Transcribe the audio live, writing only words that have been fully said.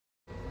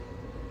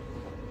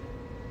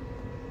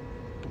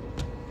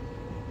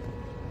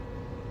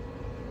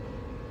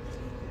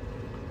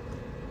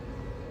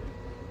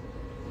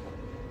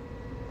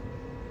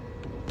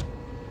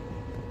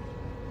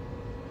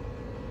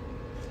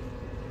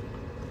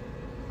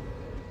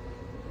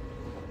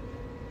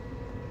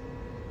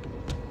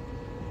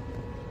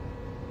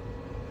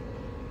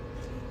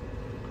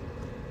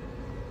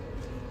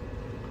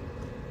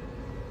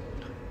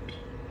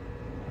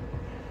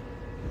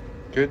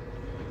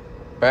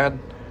bad?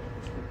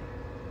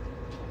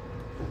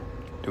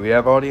 Do we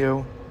have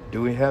audio?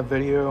 Do we have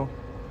video?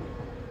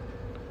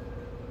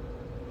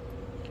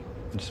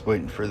 I'm just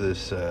waiting for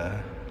this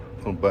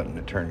little button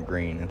to turn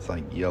green. It's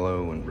like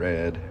yellow and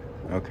red.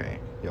 Okay,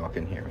 y'all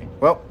can hear me.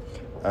 Well,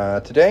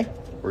 today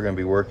we're going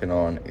to be working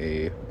on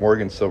a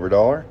Morgan silver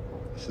dollar.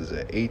 This is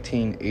a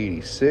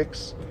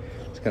 1886.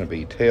 It's going to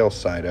be tail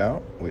side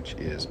out, which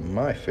is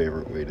my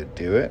favorite way to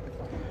do it.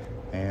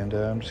 And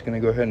I'm just going to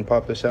go ahead and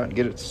pop this out and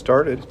get it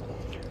started.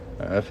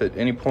 If at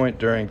any point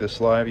during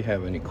this live you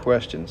have any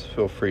questions,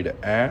 feel free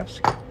to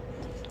ask.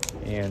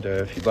 And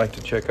if you'd like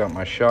to check out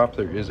my shop,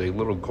 there is a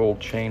little gold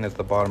chain at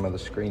the bottom of the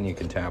screen you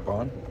can tap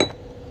on.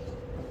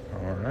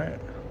 All right,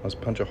 let's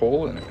punch a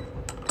hole in it.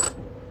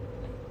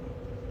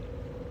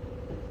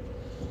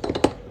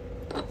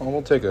 Well,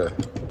 we'll take a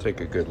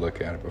good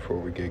look at it before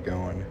we get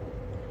going.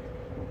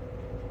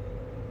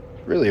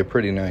 It's really a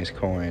pretty nice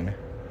coin.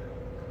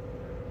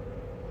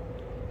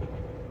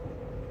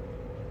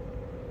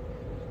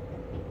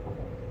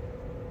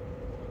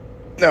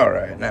 All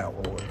right, now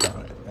we'll work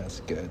on it.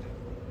 That's good.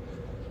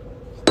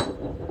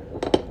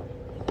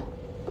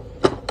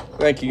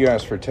 Thank you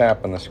guys for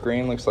tapping the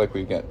screen. Looks like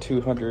we've got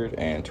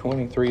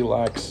 223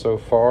 likes so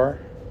far.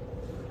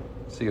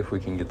 See if we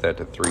can get that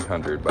to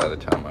 300 by the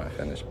time I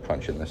finish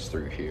punching this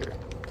through here.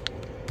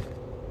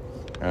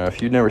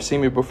 If you've never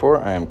seen me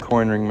before, I am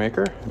Coin Ring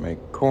Maker. I make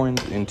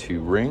coins into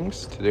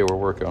rings. Today we're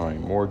working on a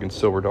Morgan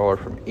silver dollar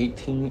from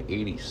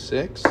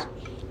 1886.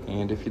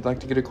 And if you'd like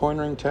to get a coin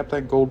ring, tap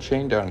that gold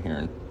chain down here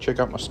and check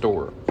out my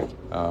store.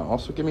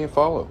 Also give me a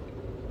follow.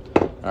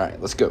 All right,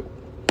 let's go.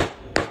 There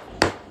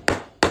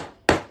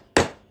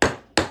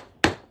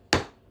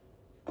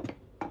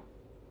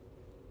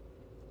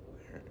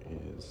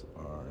is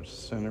our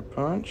center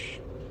punch.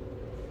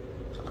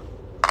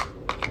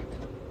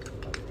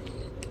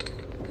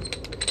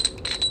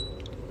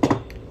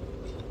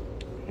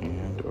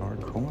 And our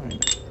coin.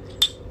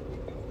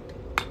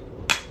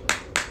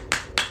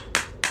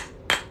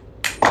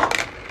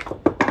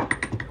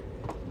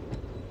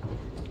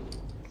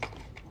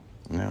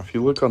 Now, if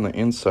you look on the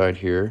inside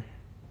here,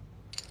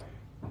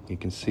 you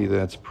can see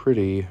that's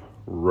pretty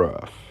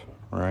rough,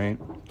 right?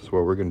 So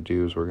what we're going to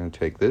do is we're going to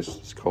take this,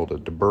 it's called a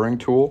deburring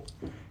tool,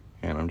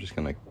 and I'm just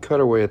going to cut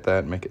away at that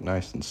and make it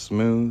nice and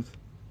smooth.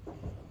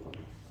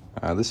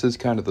 This is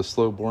kind of the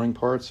slow boring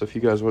part, so if you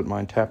guys wouldn't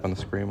mind tapping the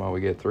screen while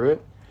we get through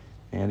it.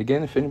 And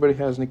again, if anybody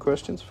has any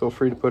questions, feel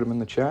free to put them in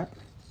the chat.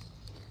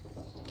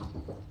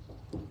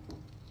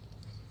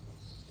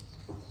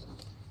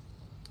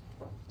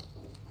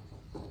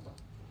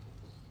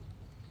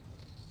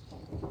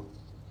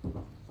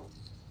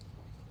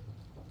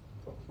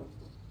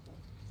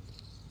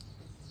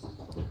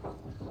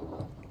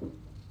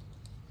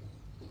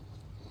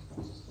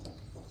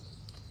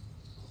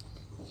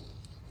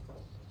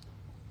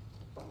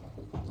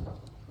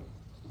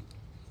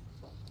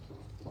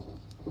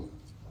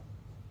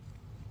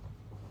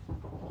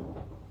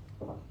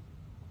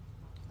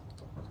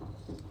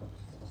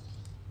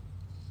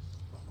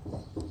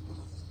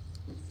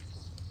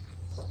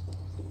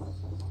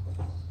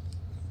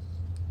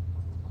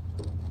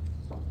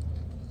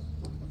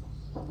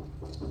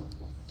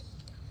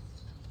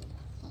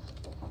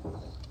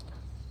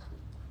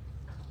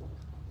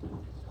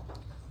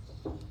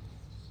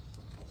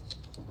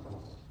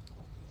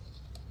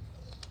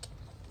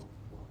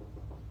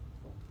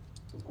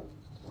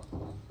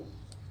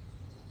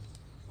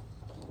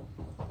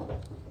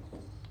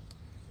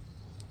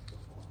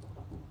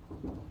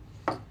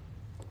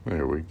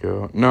 There we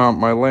go. No,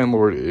 my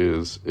landlord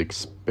is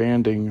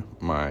expanding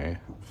my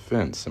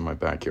fence in my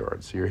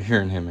backyard, so you're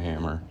hearing him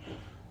hammer.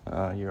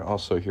 You're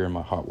also hearing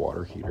my hot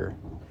water heater.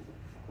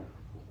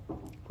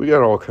 We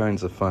got all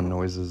kinds of fun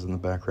noises in the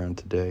background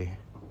today.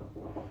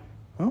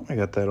 Oh, I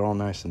got that all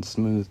nice and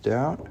smoothed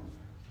out.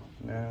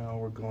 Now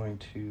we're going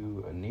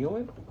to anneal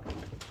it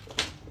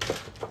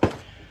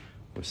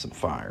with some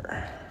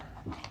fire.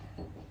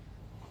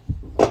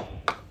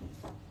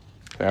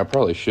 I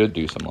probably should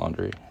do some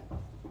laundry,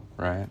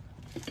 right?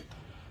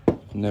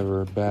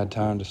 Never a bad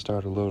time to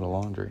start a load of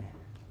laundry.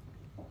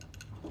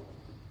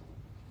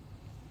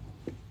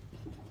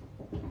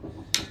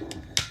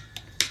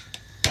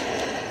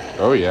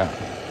 Oh yeah.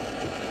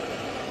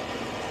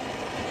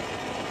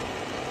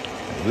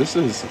 This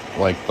is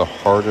like the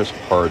hardest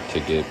part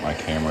to get my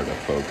camera to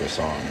focus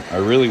on. I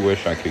really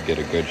wish I could get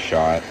a good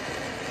shot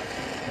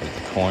of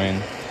the coin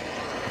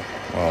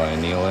while I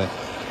anneal it.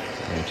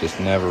 It just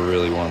never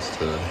really wants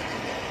to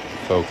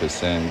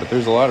focus in. But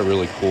there's a lot of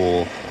really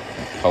cool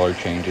color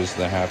changes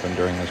that happen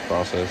during this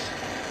process.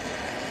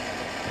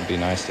 It'd be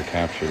nice to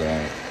capture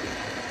that.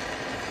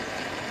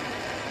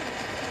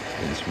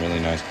 Getting some really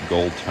nice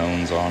gold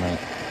tones on it.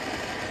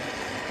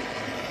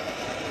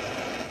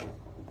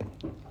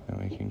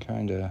 And we can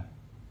kind of,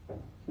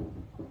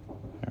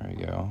 there we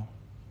go.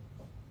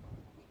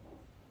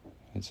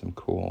 Get some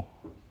cool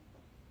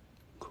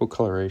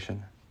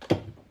coloration.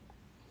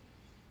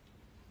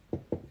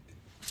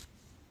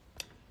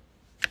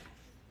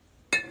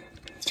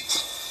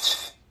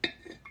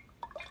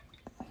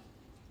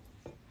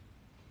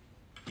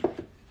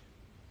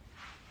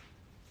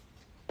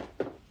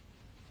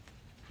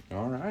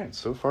 right,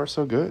 so far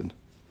so good.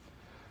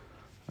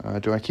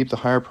 Do I keep the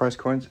higher price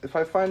coins? If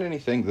I find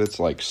anything that's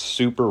like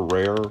super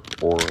rare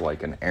or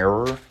like an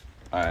error,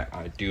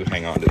 I do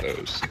hang on to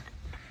those.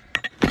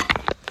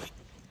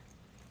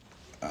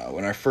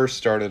 When I first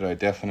started, I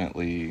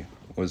definitely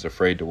was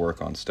afraid to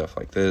work on stuff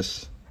like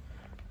this.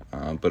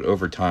 But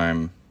over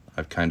time,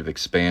 I've kind of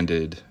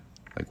expanded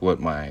like what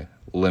my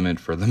limit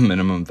for the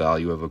minimum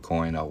value of a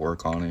coin I'll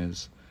work on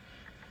is.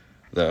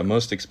 The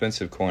most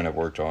expensive coin I've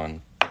worked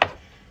on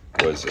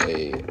was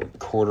a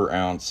 1/4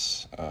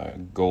 ounce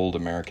gold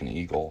American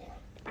Eagle.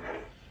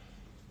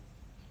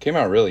 Came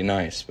out really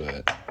nice,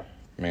 but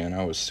man,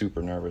 I was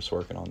super nervous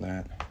working on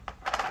that.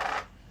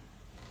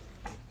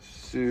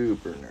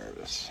 Super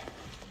nervous.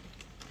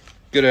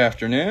 Good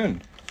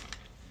afternoon.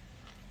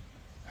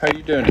 How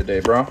you doing today,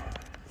 bro?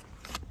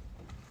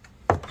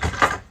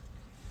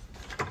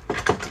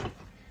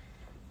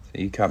 So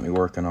you caught me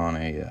working on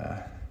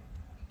a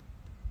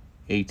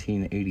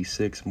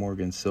 1886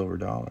 Morgan silver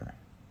dollar.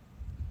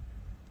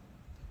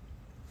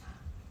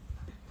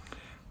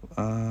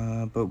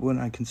 But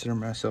wouldn't I consider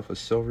myself a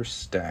silver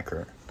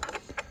stacker?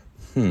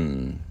 I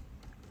mean,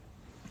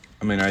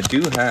 I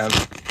do have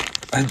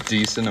a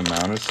decent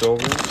amount of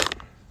silver,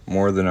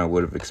 more than I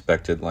would have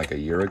expected like a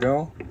year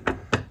ago,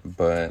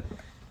 but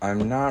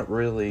I'm not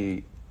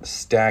really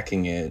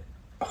stacking it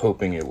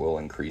hoping it will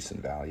increase in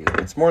value.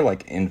 It's more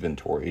like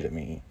inventory to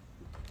me.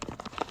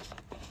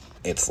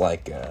 It's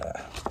like, I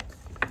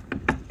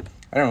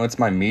don't know, it's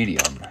my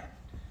medium.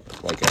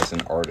 Like as an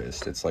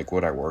artist, it's like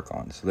what I work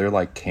on. So they're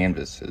like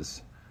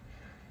canvases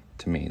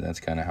to me. That's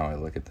kind of how I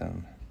look at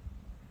them.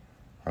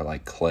 Or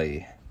like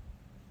clay.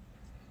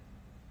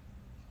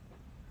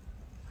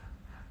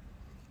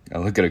 I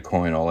look at a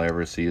coin, all I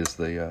ever see is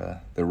the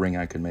ring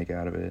I could make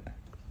out of it.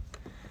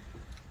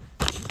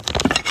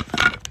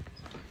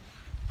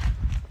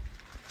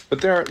 But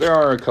there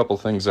are a couple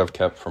things I've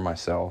kept for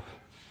myself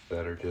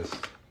that are just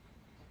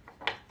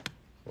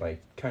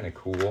like kind of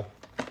cool.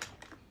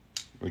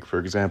 Like for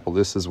example,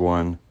 this is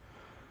one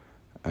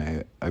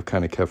I've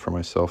kind of kept for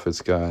myself.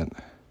 It's got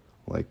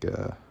like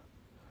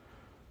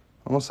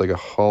almost like a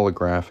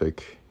holographic.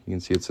 You can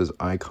see it says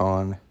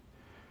icon,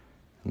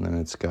 and then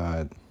it's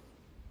got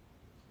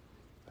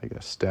like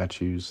a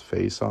statue's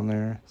face on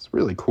there. It's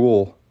really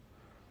cool.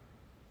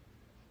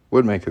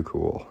 Would make a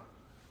cool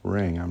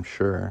ring, I'm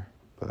sure,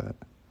 but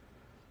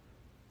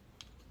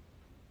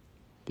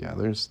yeah,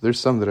 there's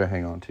some that I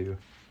hang on to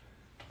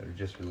that are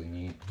just really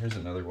neat. Here's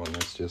another one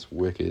that's just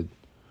wicked.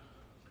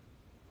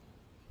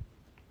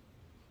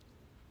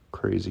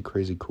 Crazy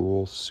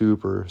cool,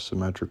 super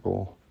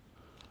symmetrical.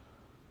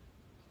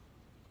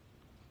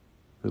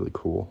 Really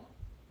cool.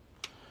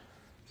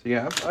 So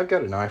yeah, I've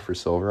got an eye for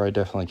silver. I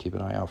definitely keep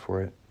an eye out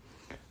for it.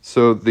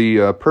 So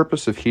the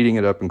purpose of heating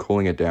it up and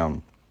cooling it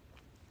down,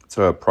 it's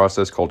a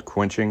process called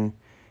quenching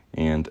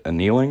and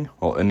annealing.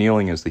 Well,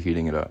 annealing is the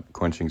heating it up.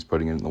 Quenching is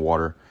putting it in the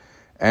water.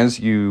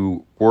 As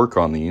you work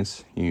on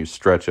these, you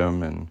stretch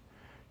them and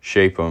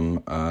shape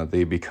them,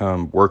 they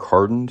become work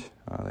hardened.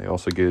 They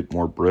also get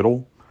more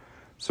brittle.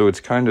 So it's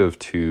kind of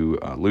to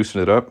loosen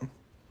it up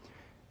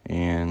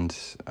and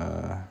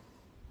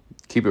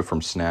keep it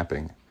from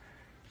snapping.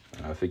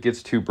 If it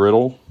gets too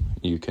brittle,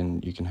 you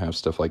can have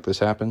stuff like this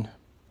happen,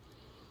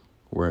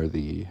 where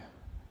the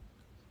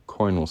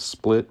coin will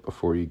split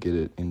before you get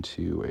it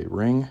into a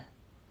ring.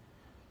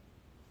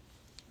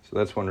 So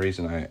that's one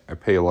reason I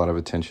pay a lot of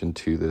attention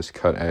to this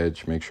cut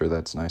edge, make sure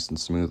that's nice and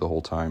smooth the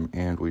whole time,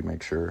 and we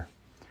make sure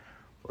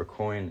our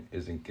coin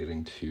isn't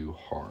getting too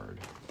hard.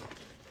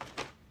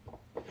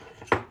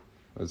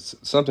 It's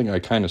something I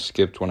kind of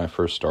skipped when I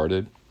first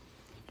started,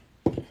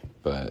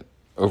 but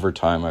over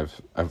time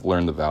I've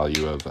learned the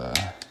value of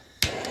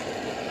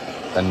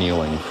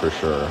annealing for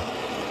sure.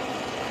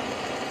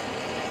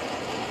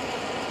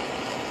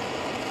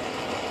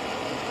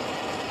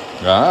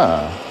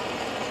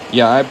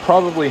 Yeah, I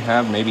probably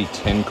have maybe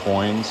 10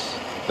 coins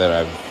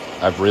that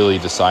I've really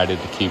decided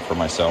to keep for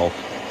myself,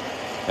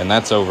 and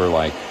that's over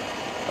like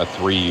a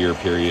 3-year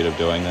period of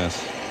doing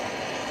this.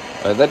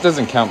 That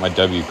doesn't count my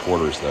W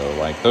quarters though.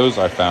 Like those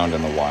I found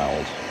in the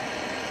wild.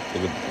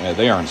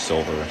 They aren't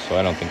silver, so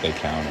I don't think they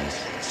count as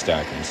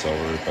stacking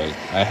silver, but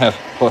I have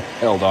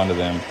held on to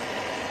them.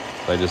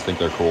 I just think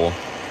they're cool.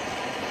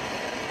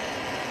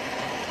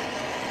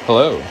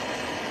 Hello.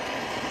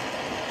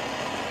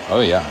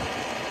 Oh yeah.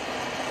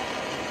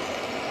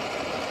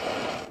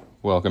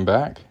 Welcome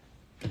back.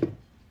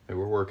 Hey,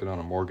 we're working on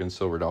a Morgan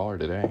silver dollar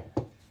today.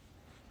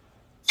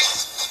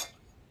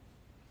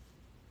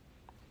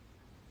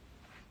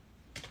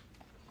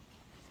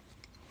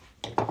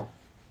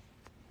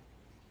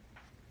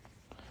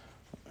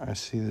 I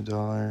see the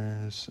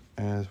dollars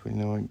as we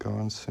know it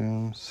gone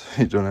soon,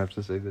 so you don't have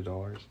to say the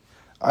dollars.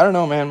 I don't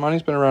know, man.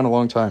 Money's been around a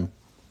long time.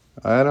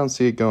 I don't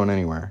see it going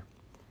anywhere.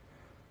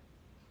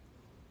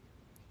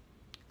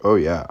 Oh,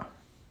 yeah.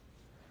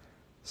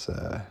 It's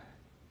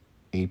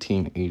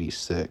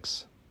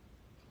 1886.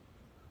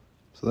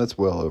 So that's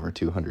well over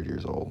 200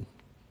 years old.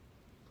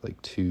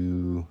 Like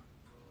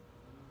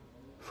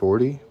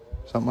 240,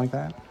 something like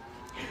that.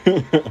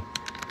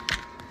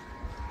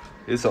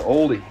 It's an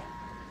oldie.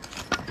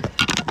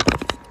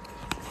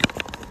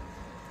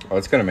 Oh,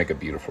 it's gonna make a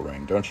beautiful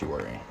ring, don't you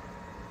worry.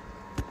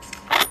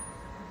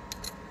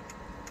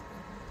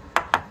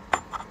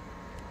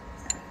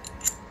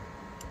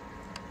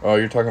 Oh,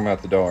 you're talking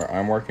about the dollar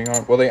I'm working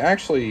on? Well, they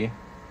actually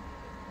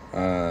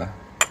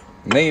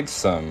made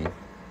some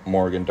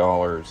Morgan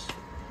dollars.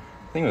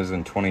 I think it was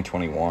in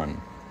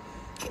 2021.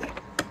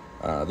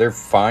 They're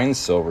fine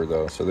silver,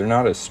 though, so they're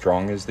not as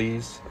strong as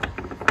these.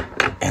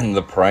 And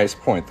the price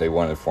point they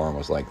wanted for them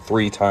was like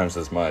 3 times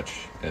as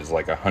much as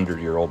like a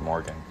 100-year-old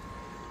Morgan.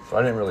 So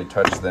I didn't really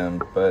touch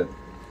them, but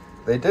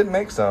they did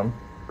make some,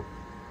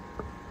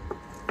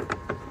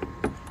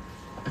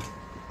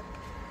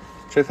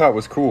 which I thought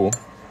was cool.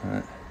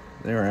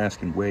 They were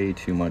asking way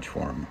too much for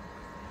them,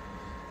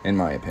 in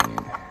my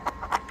opinion.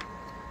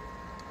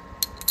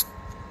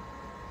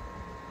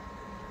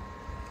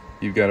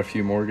 You've got a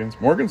few Morgans.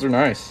 Morgans are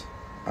nice.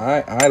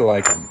 I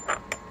like them.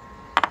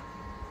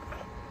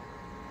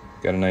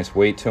 Got a nice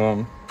weight to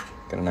them.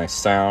 Got a nice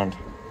sound.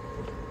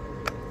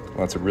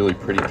 Lots of really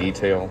pretty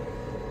detail.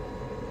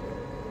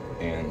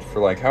 And for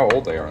like how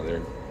old they are,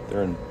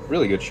 they're in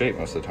really good shape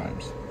most of the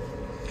times.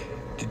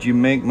 Did you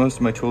make most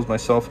of my tools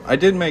myself? I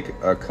did make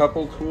a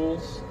couple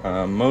tools.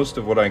 Most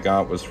of what I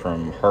got was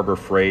from Harbor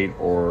Freight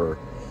or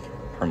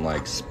from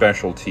like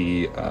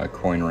specialty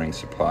coin ring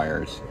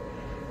suppliers,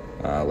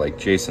 like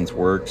Jason's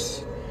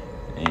Works.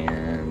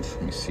 And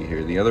let me see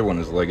here. The other one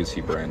is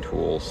Legacy Brand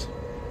Tools.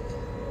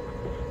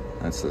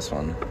 That's this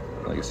one,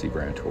 Legacy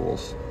Brand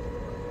Tools.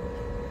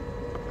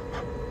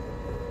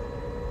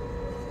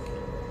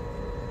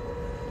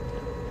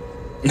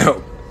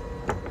 No.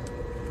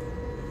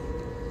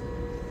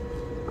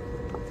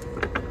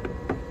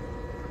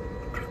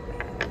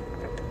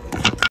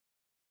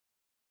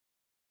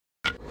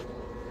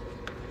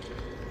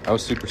 I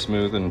was super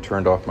smooth and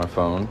turned off my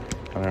phone.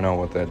 I don't know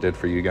what that did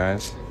for you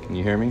guys. Can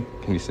you hear me?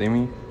 Can you see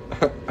me?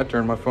 I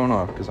turned my phone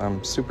off because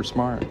I'm super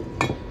smart.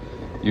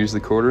 Use the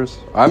quarters.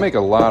 I make a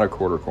lot of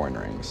quarter coin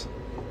rings,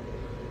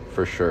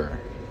 for sure.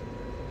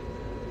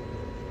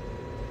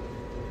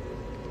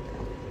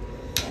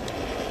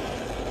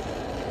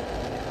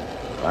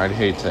 I'd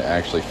hate to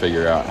actually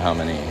figure out how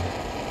many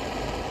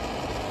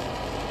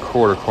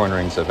quarter coin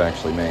rings I've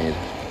actually made.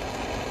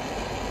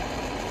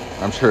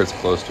 I'm sure it's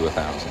close to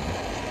 1,000.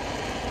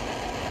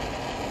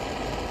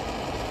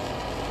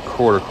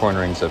 Quarter coin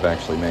rings I've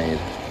actually made.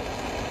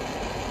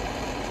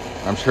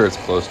 I'm sure it's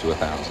close to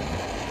 1,000.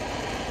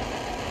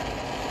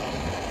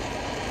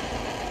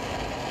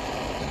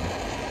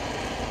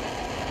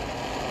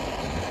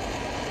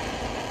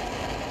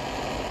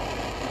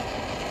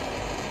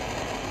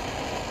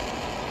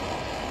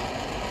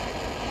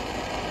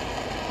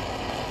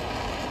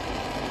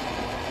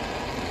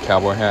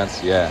 Cowboy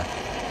hats, yeah.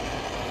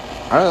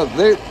 I don't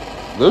know,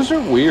 those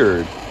are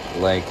weird.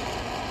 Like,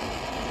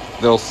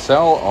 they'll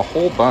sell a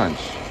whole bunch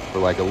for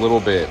like a little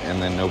bit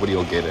and then nobody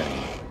will get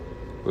any.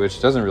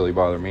 Which doesn't really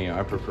bother me.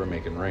 I prefer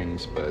making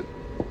rings, but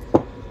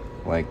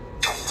like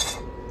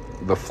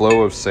the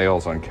flow of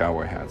sales on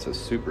cowboy hats is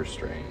super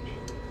strange.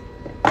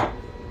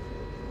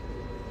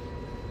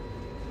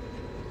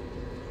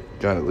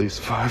 Got at least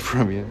 5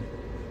 from you.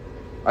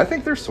 I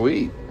think they're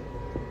sweet.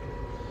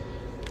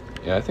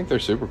 Yeah, I think they're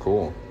super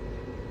cool.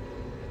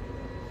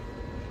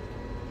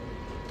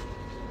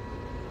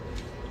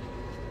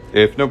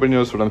 If nobody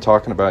knows what I'm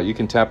talking about, you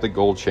can tap the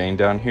gold chain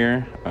down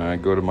here.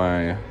 Go to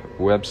my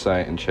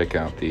website and check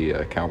out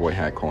the cowboy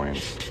hat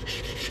coins.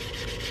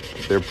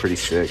 They're pretty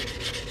sick.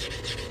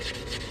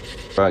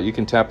 You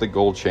can tap the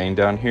gold chain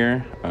down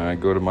here.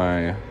 Go to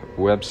my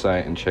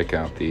website and check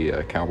out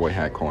the cowboy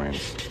hat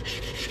coins.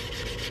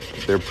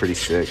 They're pretty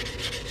sick.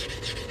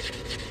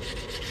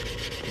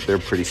 They're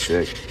pretty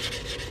sick.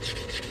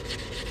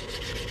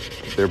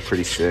 They're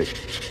pretty sick.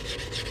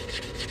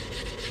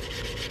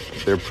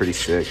 They're pretty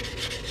sick.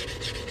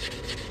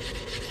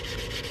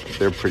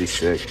 They're pretty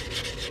sick.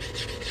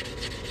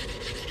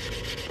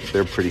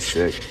 They're pretty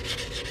sick.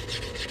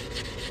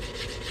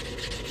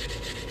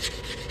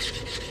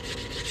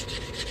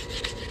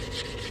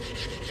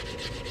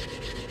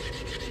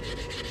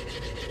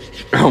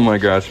 Oh my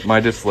gosh, my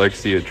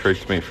dyslexia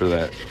tricked me for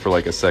that for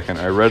like a second.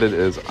 I read it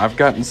as, I've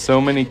gotten so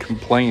many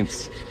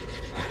complaints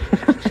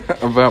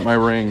about my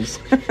rings.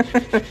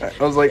 I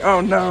was like,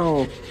 oh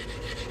no.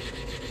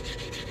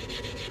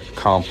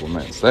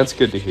 Compliments. That's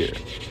good to hear.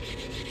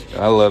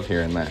 I love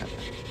hearing that.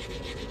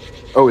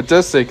 Oh, it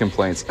does say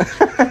complaints.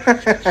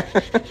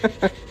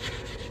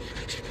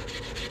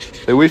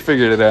 We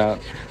figured it out.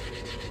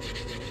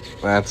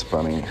 That's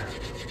funny.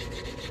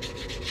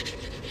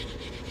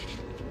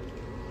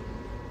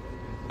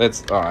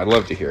 I'd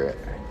love to hear it.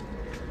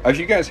 If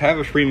you guys have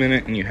a free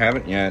minute and you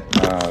haven't yet,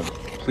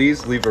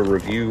 please leave a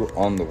review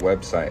on the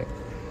website.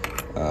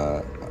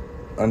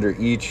 Under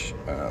each,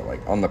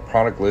 like on the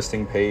product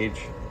listing page,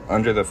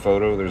 under the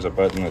photo, there's a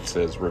button that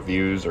says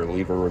reviews or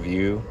leave a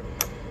review.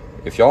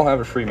 If y'all have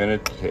a free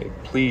minute to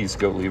take, please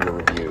go leave a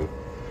review.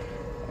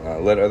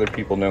 Let other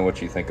people know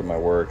what you think of my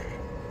work.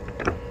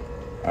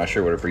 I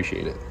sure would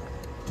appreciate it.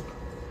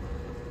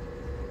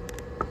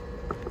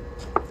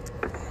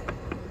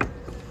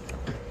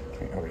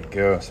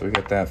 go. So we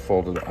got that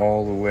folded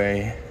all the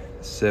way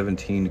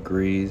 17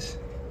 degrees.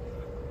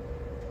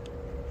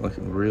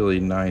 Looking really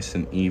nice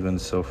and even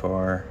so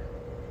far.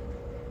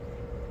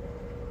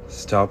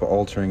 Stop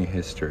altering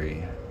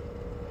history.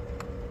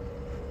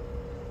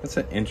 That's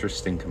an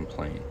interesting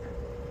complaint.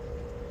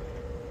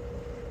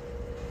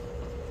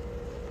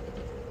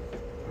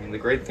 I mean, the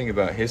great thing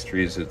about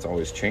history is it's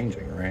always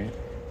changing, right?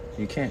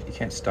 You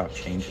can't stop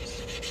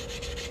changes.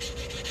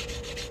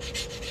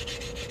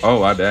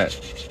 Oh, I bet.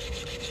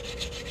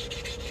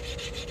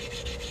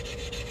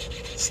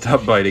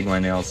 Stop biting my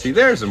nails. See,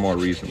 there's a more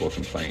reasonable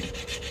complaint.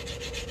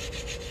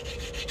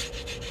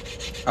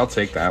 I'll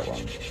take that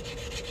one.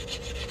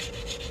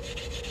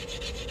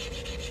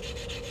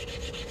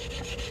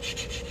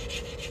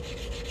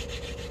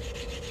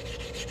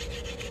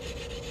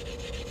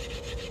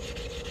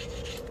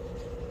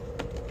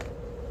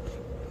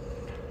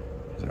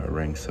 There's our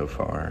ring so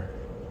far.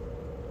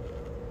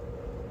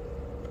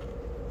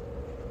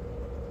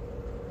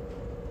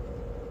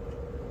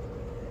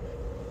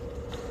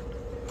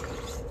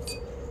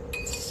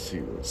 Let's see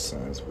what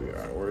size we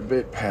are. We're a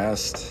bit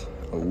past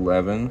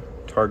 11.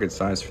 Target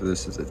size for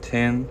this is a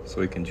 10,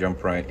 so we can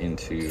jump right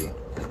into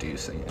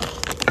reducing it.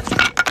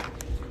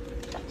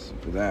 So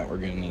for that, we're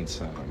gonna need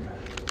some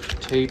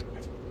tape.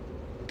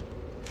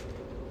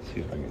 See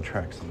if I can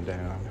track some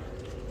down.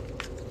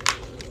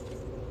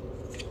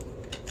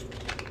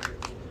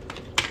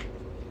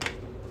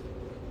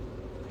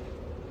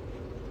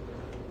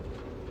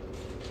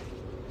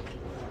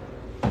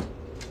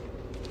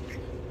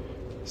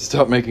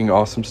 Stop making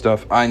awesome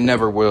stuff. I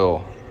never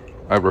will.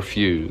 I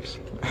refuse.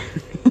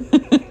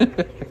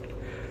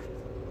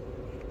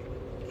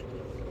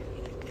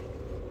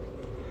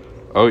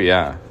 Oh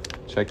yeah,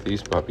 check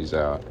these puppies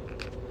out.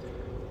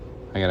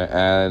 I'm gonna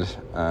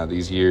add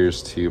these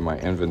years to my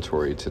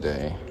inventory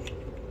today.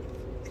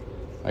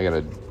 I got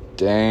a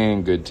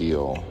dang good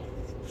deal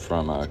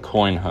from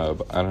Coin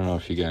Hub. I don't know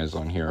if you guys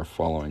on here are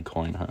following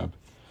Coin Hub.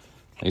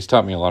 He's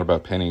taught me a lot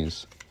about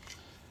pennies,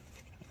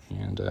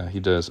 and he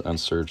does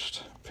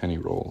unsearched penny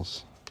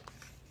rolls.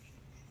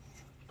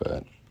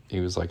 But he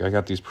was like, I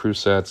got these proof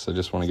sets, I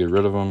just want to get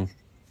rid of them.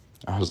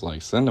 I was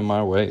like, send them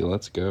my way,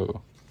 let's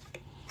go.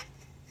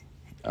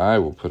 I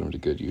will put them to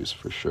good use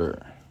for sure.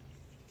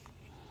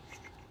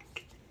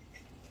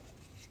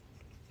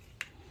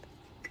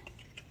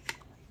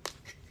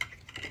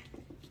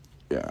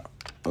 Yeah,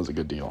 that was a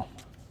good deal.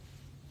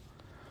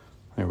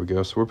 There we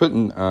go. So we're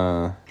putting,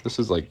 this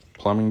is like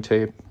plumbing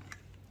tape,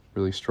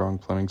 really strong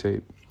plumbing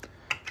tape.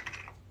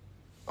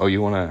 Oh,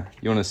 you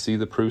wanna see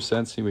the proof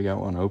set? See, we got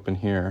one open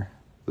here.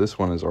 This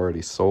one is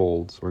already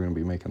sold, so we're gonna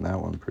be making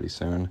that one pretty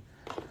soon.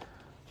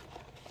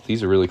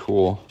 These are really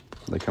cool.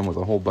 They come with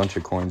a whole bunch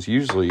of coins.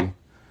 Usually,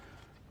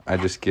 I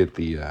just get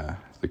the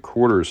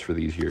quarters for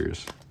these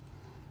years.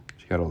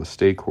 You got all the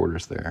state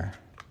quarters there.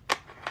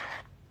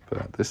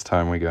 But this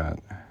time we got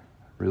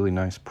really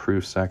nice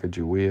proof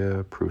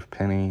Sacagawea, proof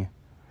penny,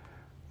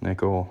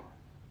 nickel.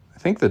 I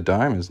think the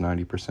dime is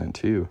 90%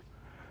 too.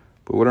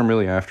 But what I'm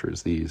really after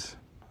is these.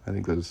 I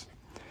think those,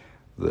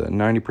 the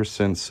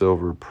 90%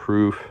 silver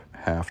proof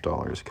half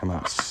dollars come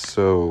out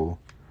so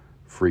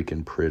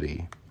freaking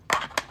pretty.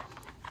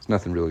 There's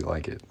nothing really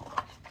like it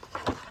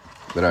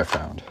that I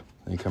found.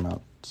 They come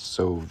out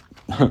so,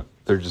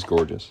 they're just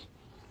gorgeous.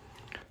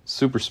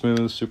 Super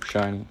smooth, super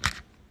shiny.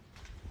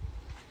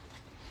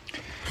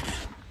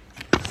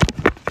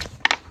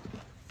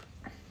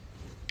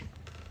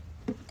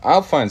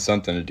 I'll find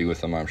something to do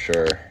with them, I'm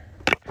sure.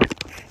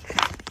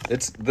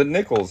 It's the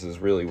nickels is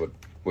really what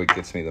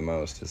gets me the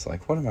most. It's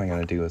like, what am I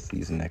going to do with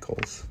these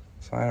nickels?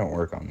 So I don't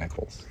work on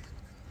nickels.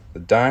 The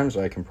dimes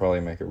I can probably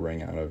make a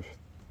ring out of.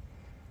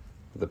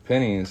 The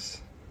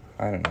pennies,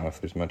 I don't know if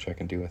there's much I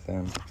can do with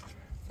them.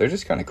 They're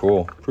just kind of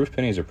cool. Proof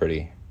pennies are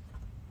pretty.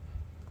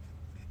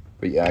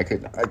 But yeah, I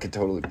could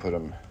totally put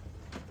them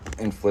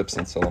in flips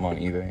and sell them on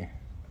eBay.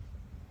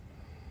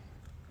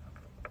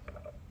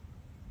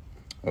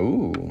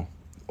 Ooh,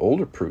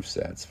 older proof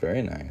sets,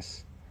 very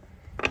nice.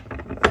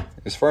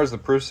 As far as the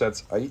proof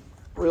sets, I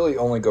really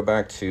only go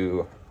back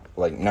to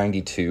like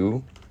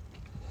 92.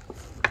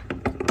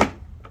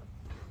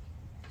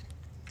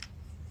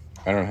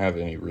 I don't have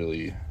any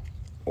really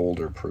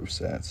older proof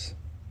sets.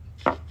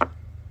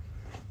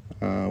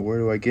 Where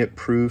do I get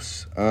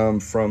proofs?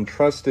 From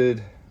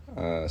trusted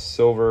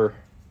silver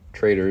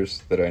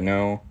traders that I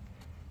know.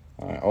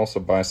 I also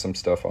buy some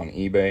stuff on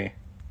eBay.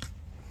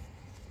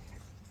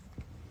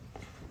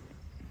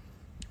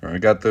 I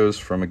got those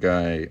from a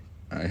guy,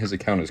 his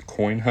account is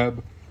Coin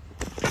Hub.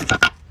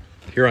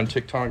 Here on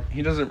TikTok,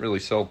 he doesn't really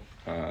sell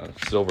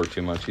silver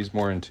too much. He's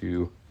more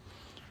into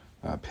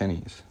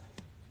pennies.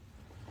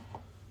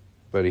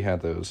 But he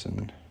had those,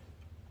 and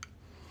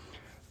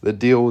the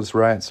deal was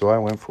right, so I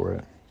went for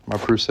it. My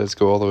proof sets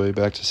go all the way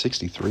back to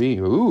 63.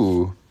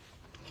 Ooh.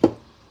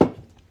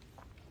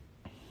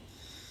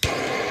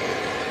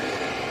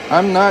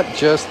 I'm not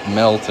just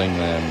melting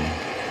them.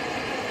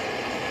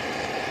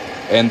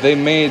 And they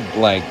made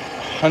like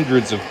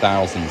hundreds of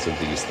thousands of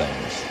these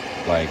things.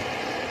 Like,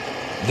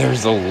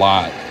 There's a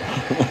lot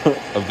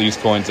of these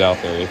coins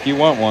out there. If you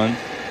want one,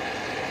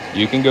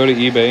 you can go to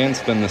eBay and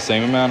spend the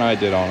same amount I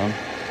did on them,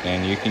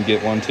 and you can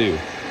get one too.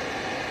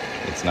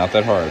 It's not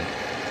that hard.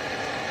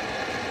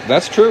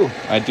 That's true.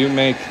 I do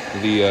make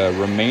the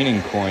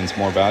remaining coins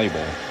more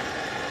valuable.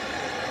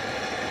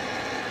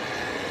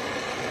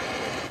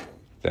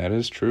 That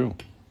is true.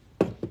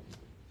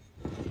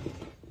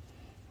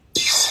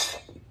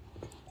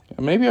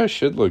 Maybe I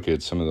should look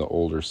at some of the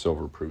older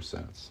silver proof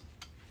sets.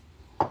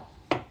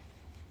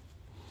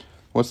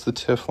 What's the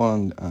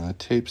Teflon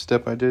tape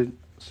step I did?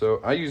 So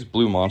I use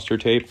Blue Monster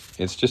tape.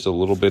 It's just a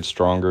little bit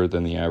stronger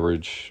than the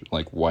average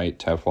like white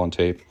Teflon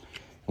tape.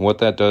 And what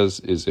that does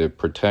is it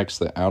protects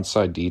the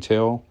outside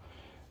detail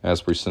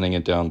as we're sending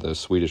it down the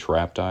Swedish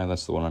wrap die.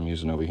 That's the one I'm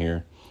using over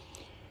here.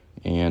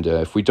 And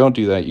if we don't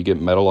do that, you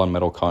get metal on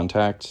metal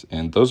contact.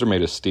 And those are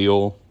made of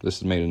steel. This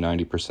is made of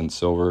 90%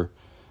 silver.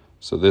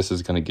 So this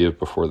is going to give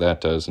before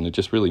that does. And it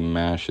just really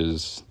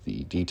mashes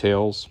the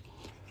details.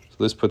 So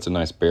this puts a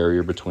nice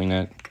barrier between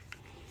it.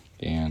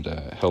 And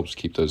helps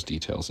keep those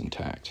details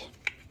intact.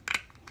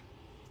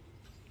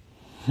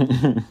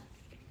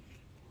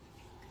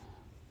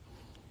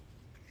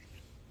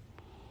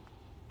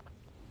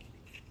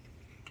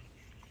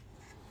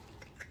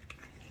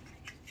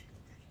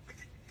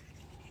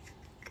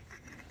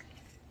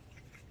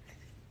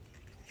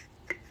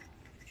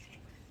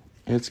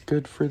 It's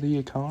good for the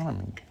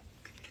economy.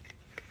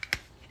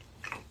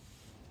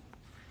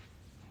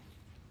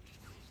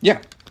 Yeah.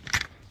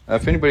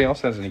 If anybody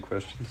else has any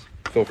questions,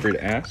 feel free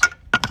to ask.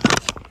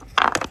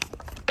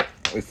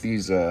 With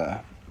these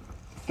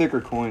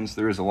thicker coins,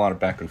 there is a lot of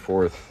back and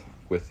forth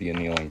with the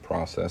annealing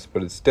process,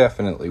 but it's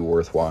definitely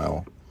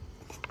worthwhile.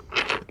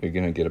 You're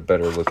going to get a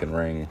better looking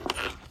ring.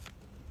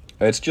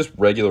 It's just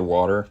regular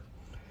water.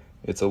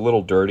 It's a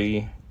little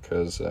dirty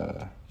because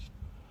when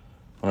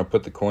I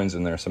put the coins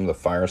in there, some of the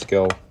fire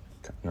scale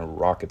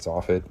rockets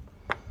off it.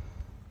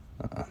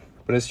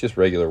 But it's just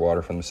regular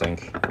water from the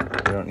sink.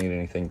 You don't need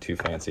anything too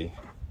fancy.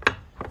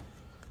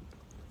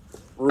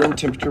 Room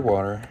temperature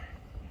water.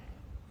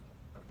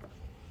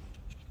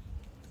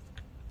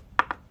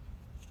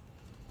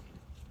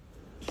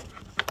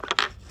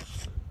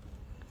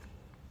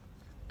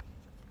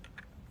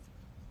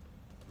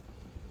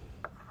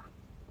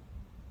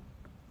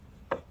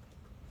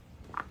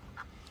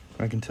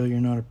 I can tell you're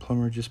not a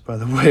plumber just by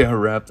the way I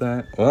wrap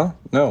that. Well,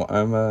 no,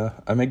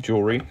 I make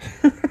jewelry.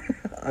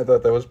 I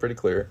thought that was pretty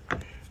clear.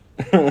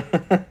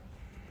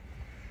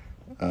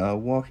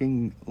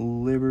 Walking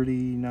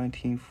Liberty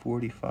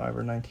 1945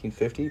 or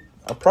 1950.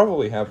 I'll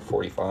probably have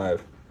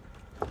 45.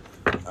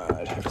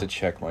 I'd have to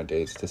check my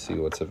dates to see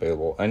what's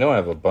available. I know I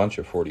have a bunch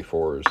of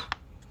 44s.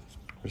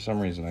 For some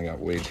reason, I got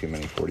way too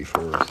many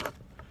 44s.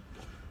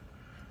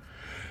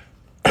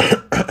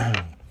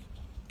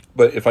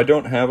 But if I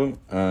don't have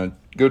them,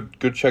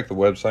 go check the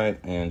website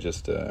and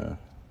just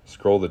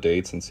scroll the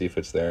dates and see if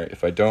it's there.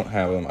 If I don't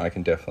have them, I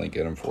can definitely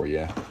get them for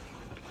you.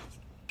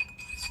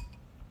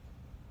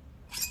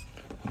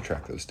 I'll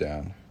track those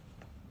down.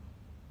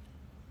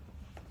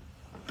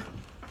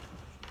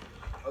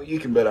 Oh, you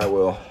can bet I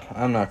will.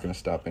 I'm not going to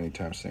stop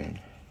anytime soon.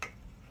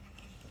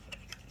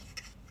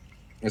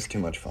 It's too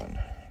much fun.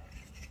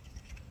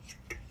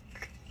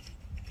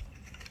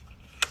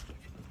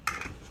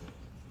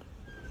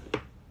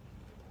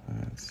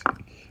 Let's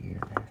see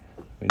here.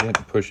 We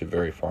didn't push it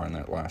very far in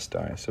that last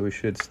die, so we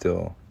should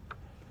still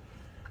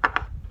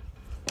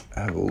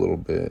have a little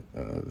bit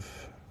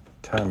of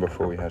time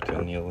before we have to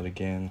anneal it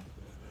again.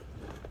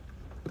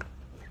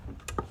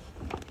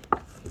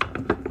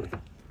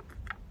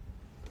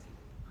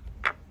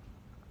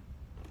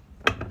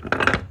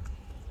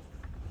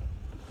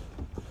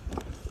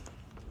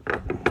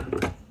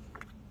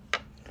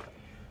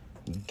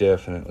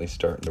 Definitely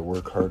starting to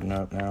work harden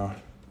up now.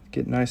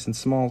 Get nice and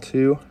small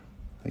too.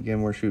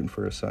 Again, we're shooting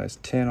for a size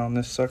 10 on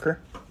this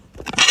sucker.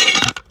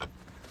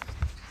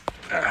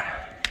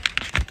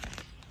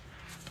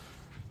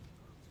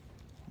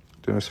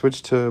 Did I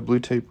switch to blue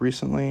tape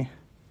recently?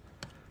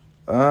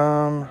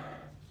 I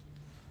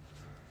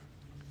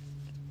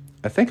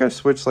think I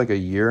switched like a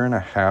year and a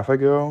half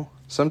ago.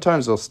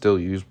 Sometimes I'll still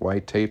use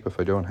white tape if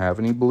I don't have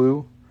any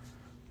blue.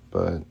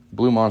 But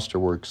Blue Monster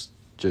works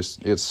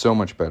just, it's so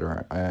much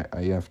better.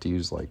 I have to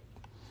use like,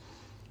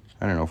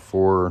 I don't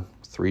know,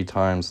 3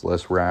 times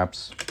less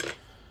wraps.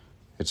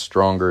 It's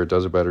stronger, it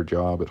does a better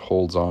job, it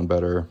holds on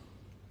better.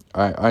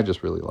 I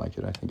just really like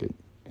it. I think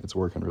it's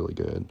working really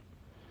good.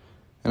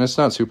 And it's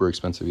not super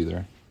expensive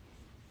either.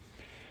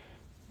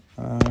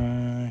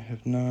 I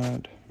have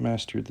not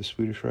mastered the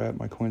Swedish wrap.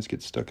 My coins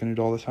get stuck in it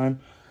all the time.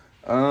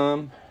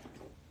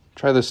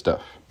 Try this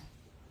stuff.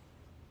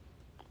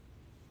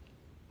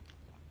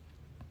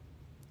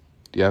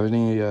 Do you have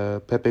any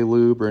Pepe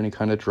lube or any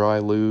kind of dry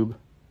lube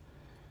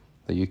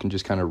that you can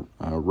just kind of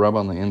rub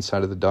on the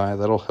inside of the die?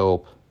 That'll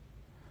help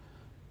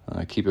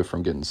keep it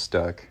from getting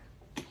stuck.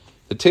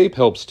 The tape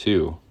helps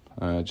too,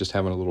 just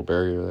having a little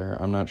barrier there.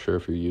 I'm not sure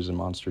if you're using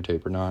Monster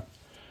tape or not,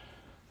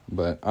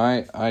 but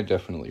I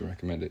definitely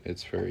recommend it.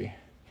 It's very,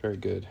 very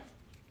good.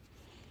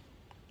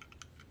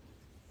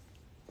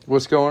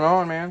 What's going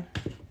on, man?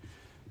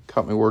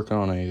 Caught me working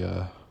on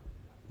a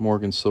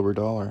Morgan silver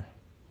dollar.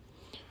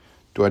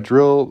 Do I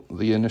drill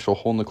the initial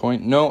hole in the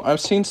coin? No,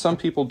 I've seen some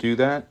people do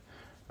that.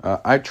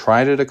 I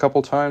tried it a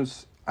couple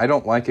times. I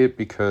don't like it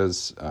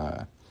because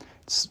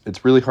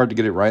it's really hard to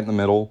get it right in the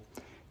middle.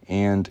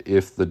 And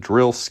if the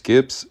drill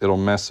skips, it'll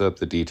mess up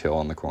the detail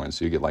on the coin,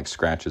 so you get like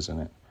scratches in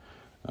it.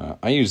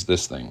 I use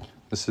this thing.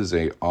 This is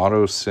a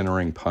auto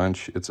centering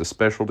punch. It's a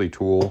specialty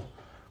tool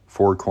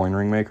for coin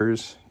ring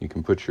makers. You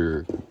can put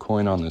your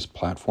coin on this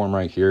platform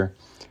right here,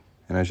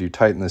 and as you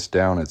tighten this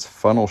down, it's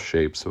funnel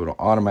shaped, so it'll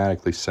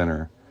automatically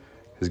center.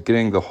 Because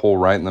getting the hole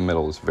right in the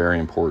middle is very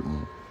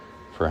important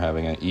for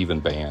having an even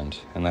band,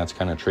 and that's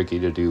kind of tricky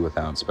to do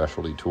without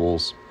specialty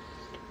tools.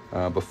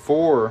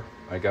 Before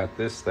I got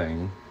this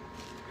thing,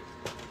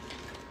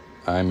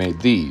 I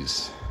made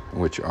these,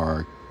 which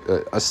are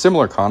a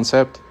similar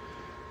concept.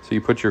 So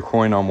you put your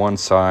coin on one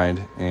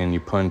side and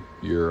you put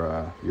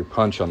your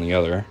punch on the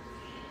other.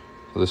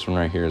 So this one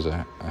right here is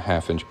a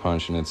half-inch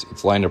punch, and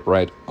it's lined up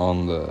right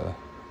on the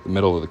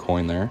middle of the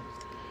coin there.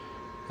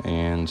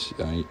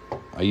 And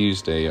I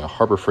used a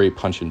Harbor Freight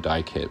punch and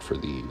die kit for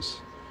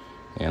these,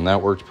 and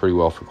that worked pretty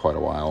well for quite a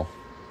while.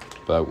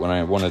 But when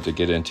I wanted to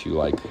get into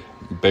like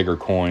bigger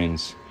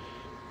coins,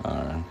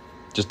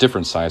 just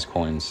different size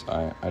coins,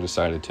 I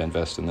decided to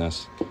invest in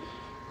this.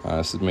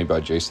 This is made by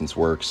Jason's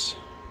Works.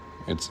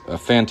 It's a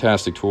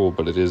fantastic tool,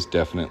 but it is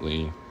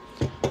definitely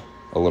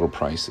a little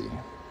pricey.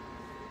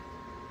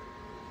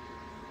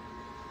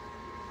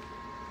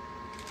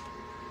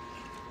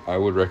 I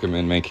would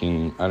recommend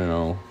making,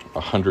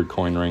 100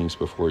 coin rings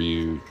before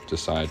you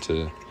decide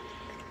to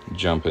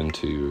jump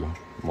into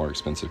more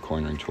expensive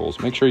coin ring tools.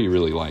 Make sure you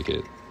really like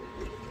it,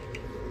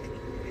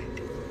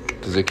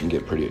 because it can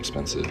get pretty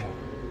expensive.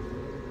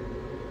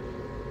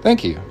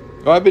 Thank you.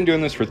 Well, I've been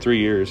doing this for 3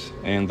 years,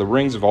 and the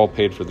rings have all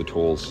paid for the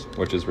tools,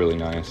 which is really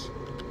nice.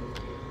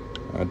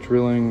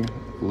 Drilling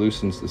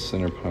loosens the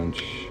center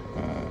punch.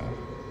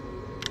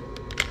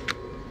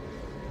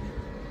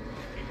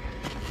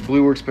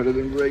 Blue works better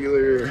than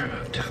regular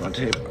Teflon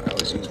tape. I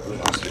always use Blue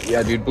Monster.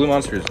 Yeah, dude, Blue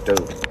Monster is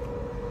dope.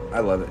 I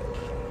love it.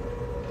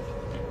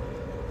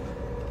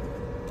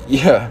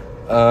 Yeah,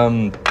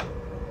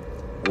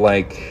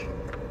 like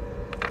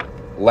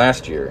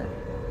last year,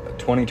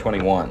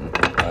 2021,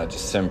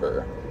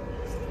 December,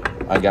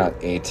 I got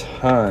a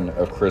ton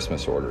of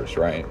Christmas orders,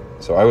 right?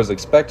 So I was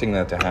expecting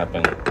that to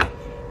happen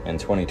in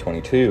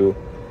 2022,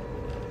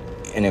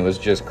 and it was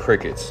just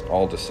crickets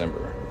all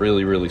December.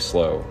 Really, really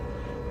slow.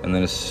 And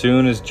then as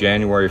soon as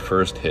January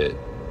 1st hit,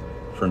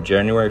 from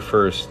January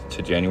 1st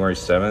to January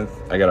 7th,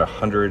 I got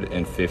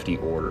 150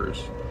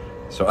 orders.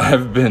 So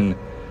I've been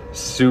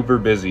super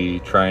busy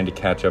trying to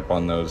catch up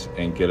on those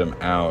and get them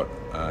out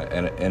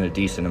in a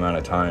decent amount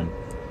of time.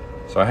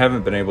 So I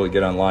haven't been able to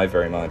get on live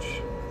very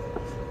much.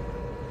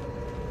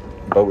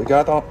 But we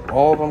got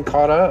all of them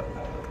caught up,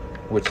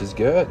 which is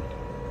good.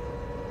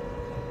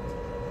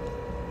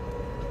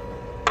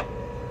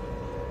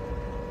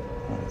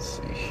 Let's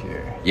see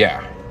here.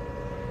 Yeah.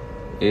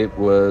 It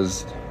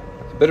was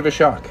a bit of a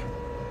shock.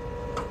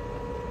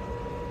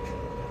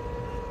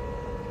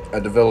 I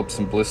developed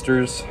some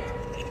blisters.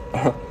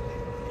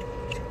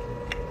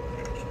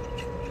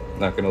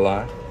 Not gonna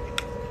lie.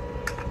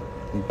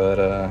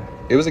 But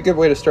it was a good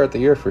way to start the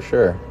year for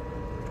sure.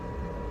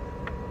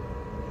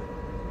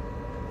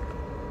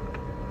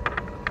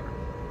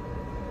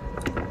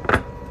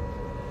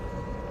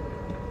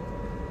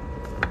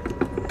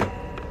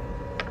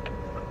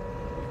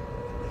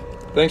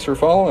 Thanks for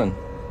following.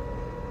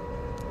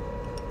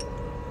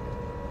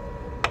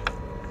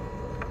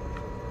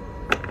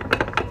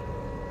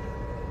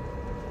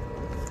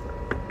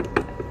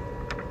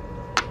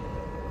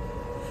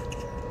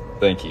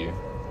 Thank you.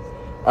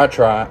 I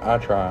try.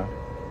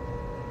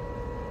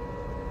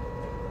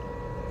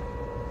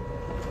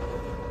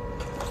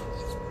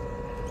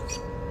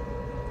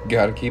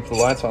 Gotta keep the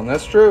lights on.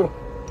 That's true.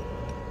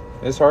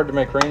 It's hard to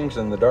make rings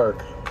in the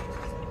dark.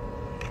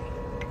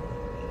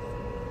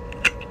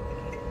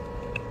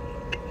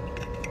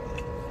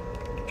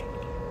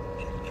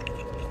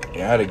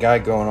 Yeah, I had a guy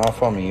going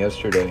off on me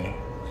yesterday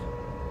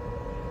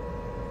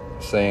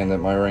saying that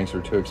my rings were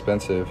too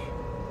expensive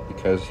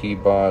because he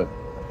bought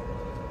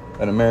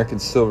an American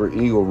Silver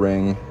Eagle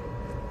ring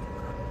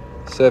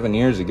 7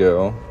 years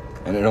ago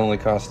and it only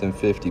cost him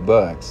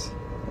 $50.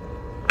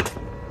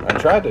 I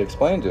tried to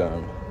explain to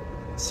him,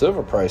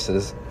 silver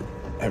prices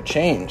have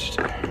changed.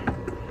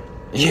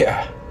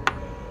 Yeah.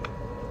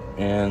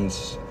 And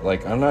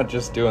like, I'm not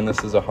just doing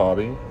this as a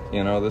hobby,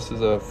 this is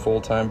a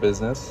full-time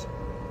business.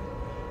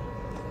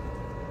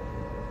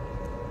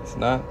 It's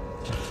not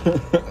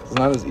it's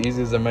not as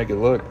easy as I make it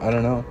look. I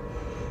don't know.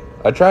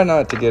 I try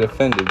not to get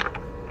offended.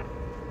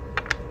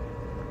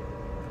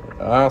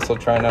 I also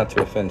try not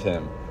to offend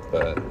him,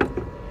 but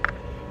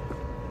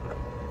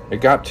it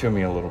got to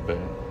me a little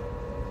bit.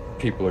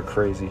 People are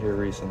crazy here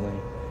recently.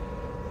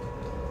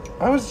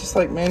 I was just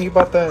like, man, you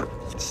bought that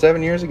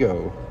 7 years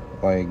ago.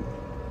 Like,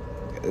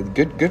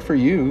 good for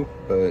you,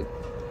 but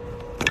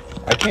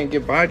I can't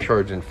get by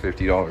charging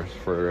 $50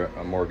 for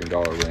a Morgan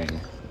dollar ring.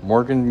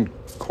 Morgan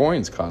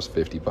coins cost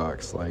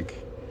 $50. Like,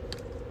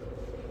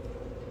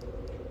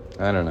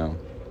 I don't know.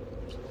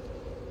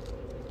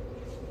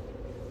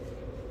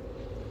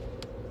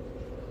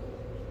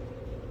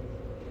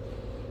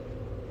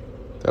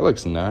 That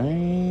looks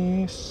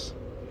nice.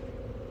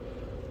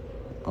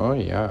 Oh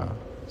yeah.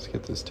 Let's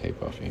get this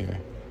tape off of here.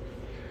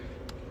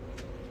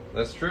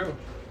 That's true.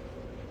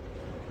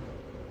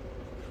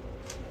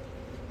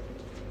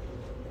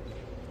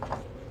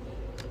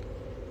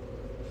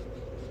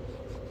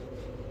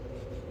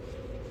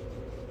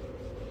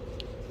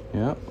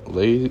 Yeah,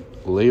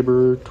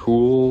 labor,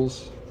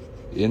 tools,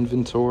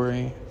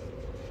 inventory,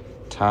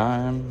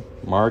 time,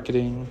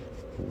 marketing,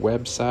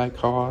 website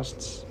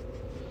costs,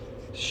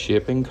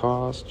 shipping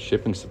costs,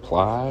 shipping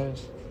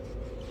supplies.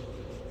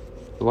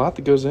 A lot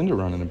that goes into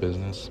running a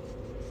business.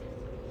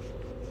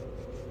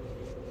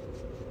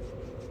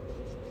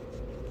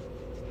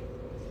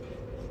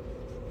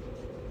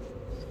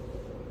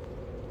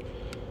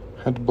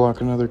 Had to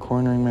block another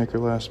coin ring maker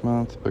last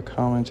month, but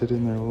commented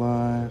in their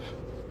live.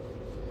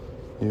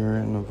 You were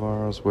at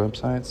Navarro's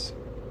websites.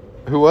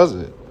 Who was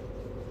it?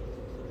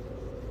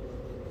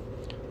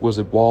 Was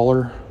it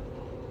Waller?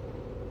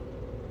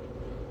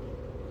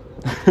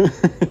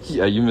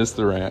 Yeah, you missed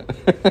the rant.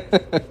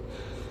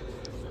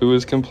 Who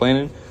was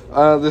complaining?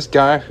 This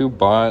guy who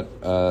bought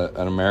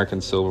an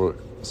American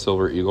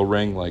silver eagle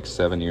ring like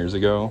 7 years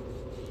ago.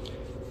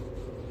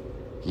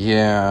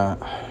 Yeah.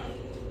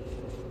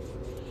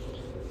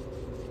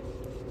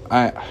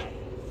 I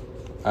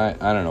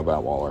don't know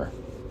about Waller.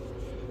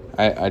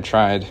 I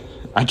tried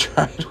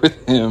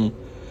with him,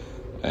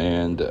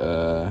 and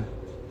I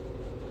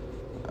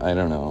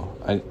don't know.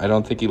 I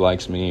don't think he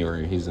likes me, or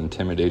he's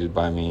intimidated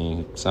by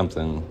me,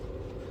 something.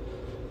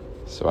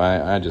 So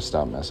I just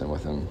stopped messing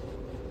with him.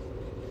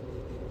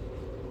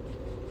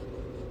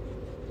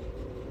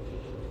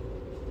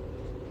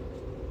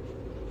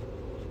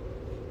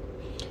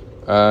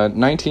 Uh,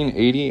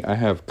 1980, I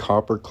have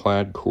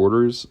copper-clad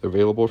quarters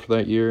available for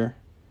that year.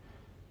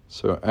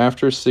 So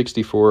after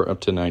 64 up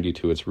to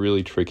 92, it's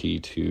really tricky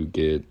to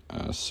get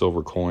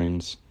silver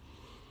coins.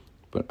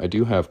 But I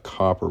do have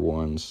copper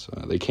ones.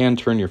 They can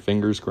turn your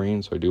fingers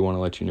green, so I do want to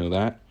let you know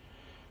that.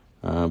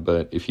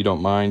 But if you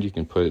don't mind, you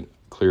can put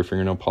clear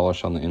fingernail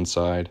polish on the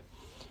inside,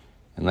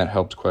 and that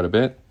helps quite a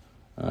bit.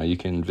 You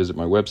can visit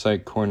my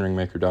website,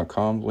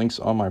 coinringmaker.com. Links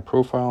on my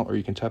profile, or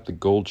you can tap the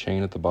gold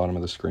chain at the bottom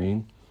of the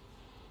screen.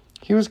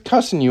 He was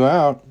cussing you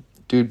out.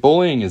 Dude,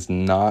 bullying is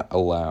not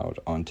allowed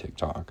on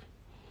TikTok.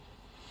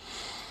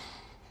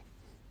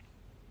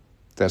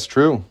 That's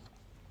true.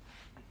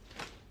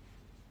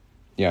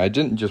 Yeah, I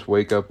didn't just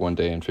wake up one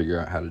day and figure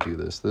out how to do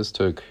this. This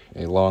took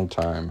a long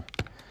time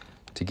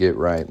to get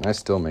right, and I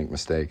still make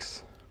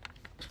mistakes.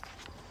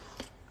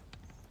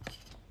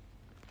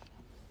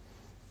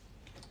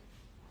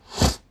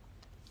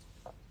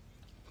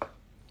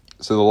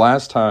 So the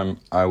last time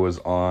I was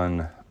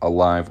on a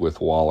live with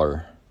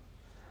Waller,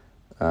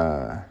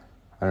 I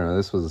don't know,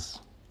 this was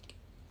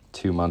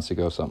 2 months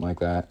ago, something like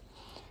that.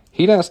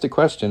 He'd asked a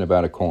question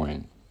about a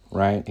coin,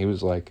 right? He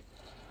was like,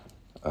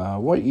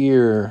 what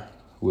year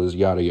was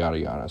yada, yada,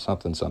 yada,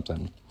 something,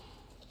 something.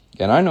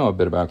 And I know a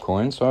bit about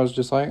coins, so I was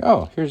just like,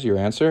 oh, here's your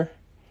answer.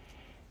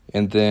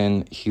 And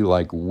then he,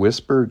 like,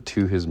 whispered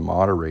to his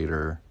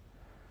moderator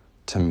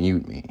to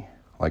mute me.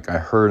 Like, I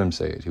heard him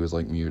say it. He was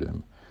like, mute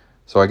him.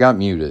 So I got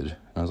muted.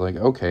 I was like,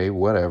 okay,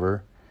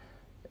 whatever.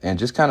 And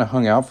just kind of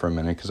hung out for a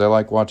minute because I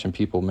like watching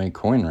people make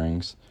coin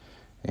rings.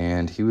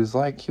 And he was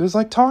like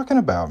talking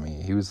about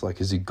me. He was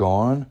like, is he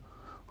gone?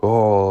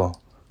 Oh,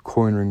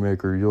 coin ring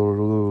maker.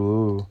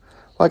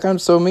 Like, I'm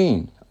so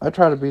mean. I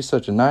try to be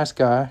such a nice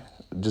guy.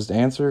 Just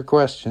answer a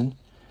question.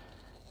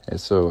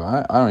 And so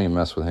I don't even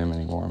mess with him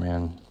anymore,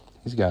 man.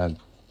 He's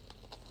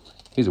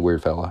a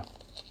weird fella.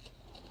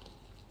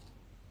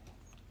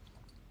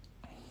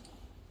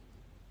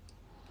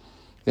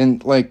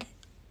 And, like,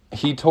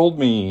 he told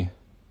me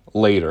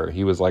later,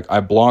 he was like, I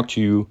blocked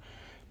you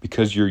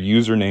because your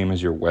username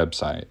is your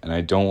website, and I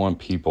don't want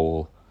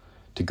people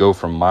to go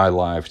from my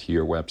live to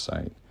your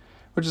website.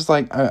 Which is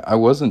like, I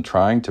wasn't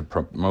trying to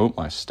promote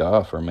my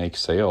stuff or make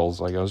sales.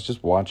 Like, I was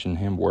just watching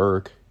him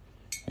work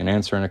and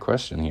answering a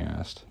question he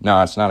asked.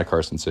 No, it's not a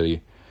Carson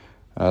City.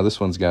 This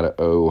one's got an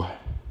O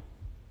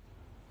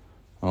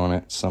on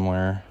it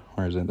somewhere.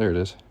 Where is it? There it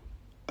is.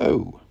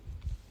 O.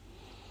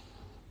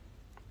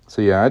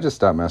 So yeah, I just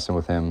stopped messing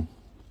with him.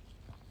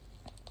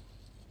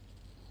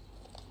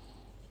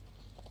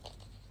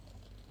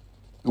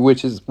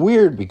 Which is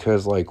weird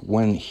because, like,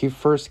 when he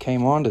first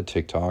came onto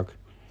TikTok,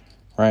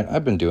 right,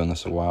 I've been doing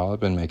this a while. I've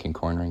been making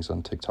coin rings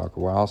on TikTok a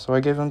while, so I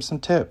gave him some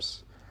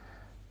tips.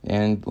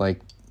 And,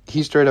 like,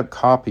 he straight up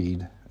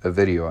copied a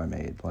video I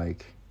made,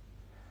 like,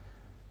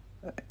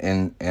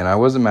 and I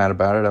wasn't mad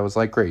about it. I was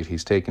like, great,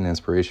 he's taking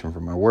inspiration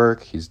from my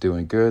work. He's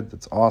doing good.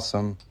 That's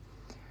awesome.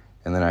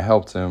 And then I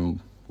helped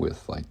him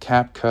with, like,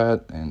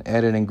 CapCut and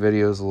editing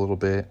videos a little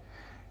bit.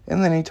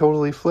 And then he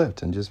totally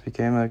flipped and just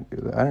became like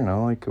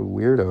a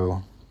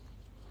weirdo.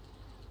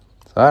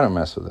 So I don't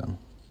mess with him.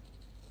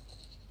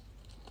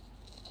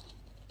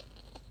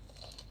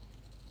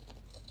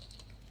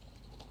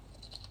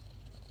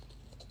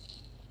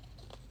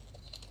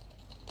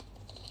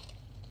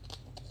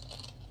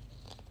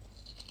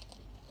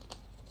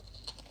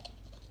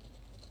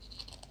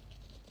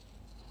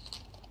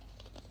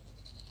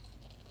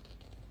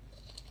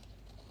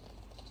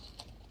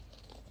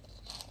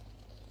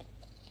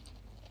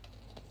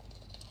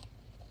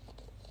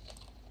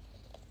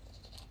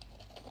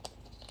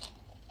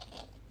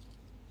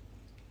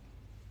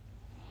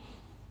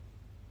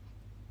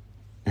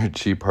 Your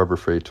cheap Harbor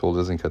Freight tool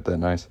doesn't cut that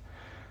nice.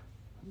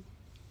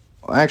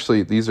 Well,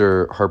 actually, these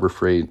are Harbor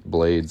Freight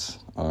blades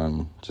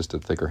on just a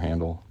thicker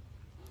handle.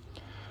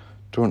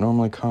 Don't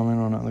normally comment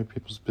on other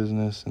people's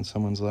business in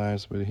someone's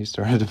lives, but he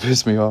started to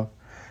piss me off.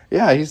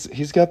 Yeah,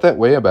 he's got that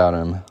way about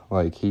him.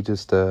 Like, he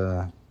just,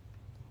 I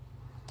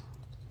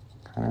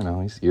don't know,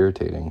 he's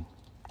irritating.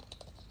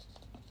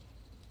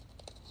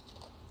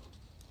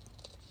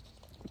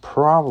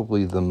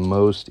 Probably the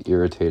most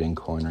irritating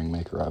coin ring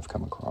maker I've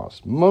come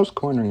across. Most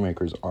coin ring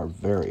makers are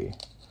very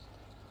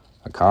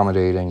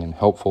accommodating and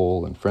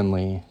helpful and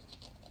friendly.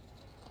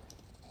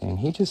 And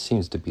he just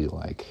seems to be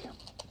like,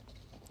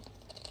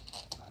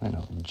 I don't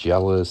know,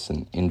 jealous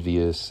and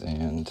envious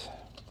and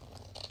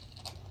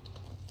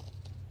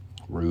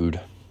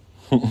rude.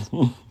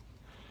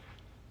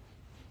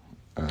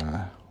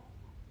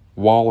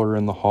 Waller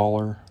in the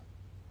holler.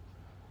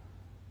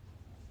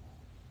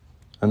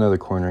 Another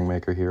coin ring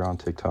maker here on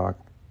TikTok.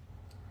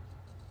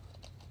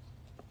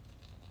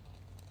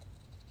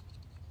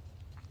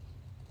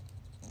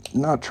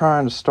 Not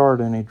trying to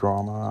start any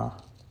drama.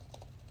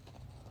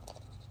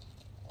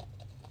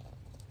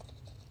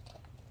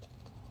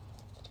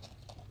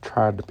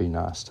 Tried to be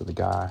nice to the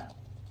guy.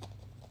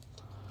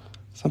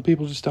 Some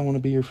people just don't want to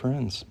be your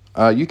friends.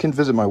 You can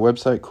visit my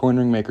website,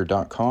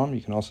 coinringmaker.com. You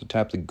can also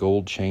tap the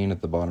gold chain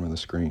at the bottom of the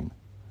screen.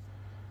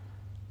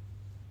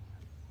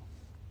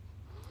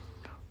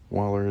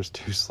 Waller is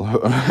too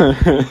slow.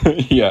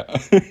 Yeah.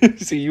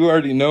 See, you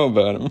already know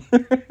about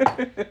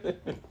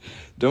him.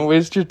 Don't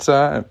waste your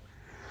time.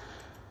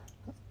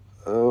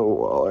 Oh,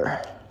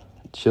 Waller.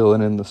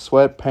 Chilling in the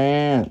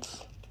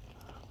sweatpants.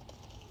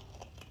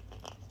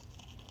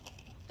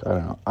 I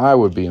don't know. I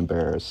would be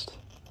embarrassed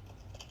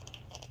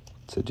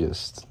to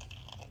just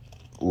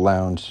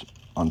lounge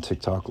on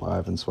TikTok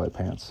live in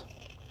sweatpants.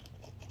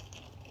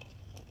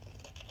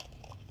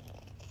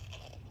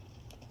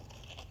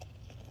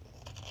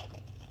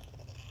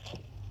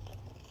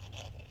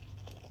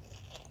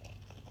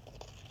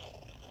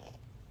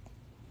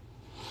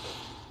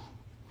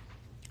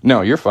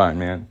 No, you're fine,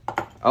 man.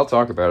 I'll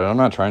talk about it. I'm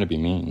not trying to be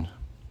mean.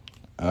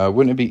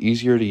 Wouldn't it be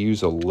easier to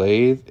use a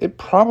lathe? It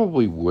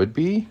probably would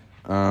be,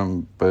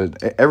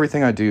 but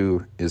everything I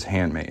do is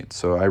handmade,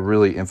 so I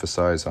really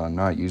emphasize on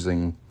not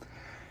using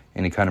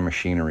any kind of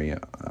machinery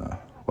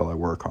while I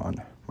work on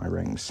my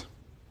rings.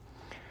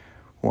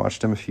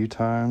 Watched him a few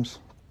times.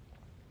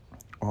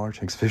 Waller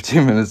takes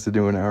 15 minutes to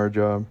do an hour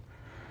job.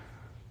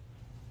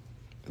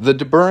 The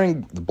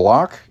deburring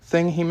block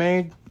thing he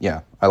made,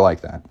 yeah, I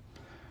like that.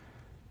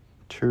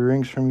 2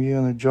 rings from you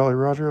and the Jolly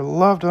Roger.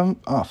 Loved them.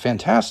 Oh,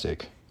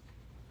 fantastic.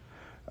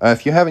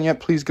 If you haven't yet,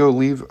 please go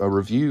leave a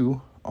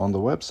review on the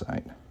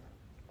website.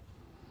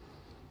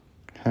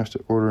 Have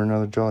to order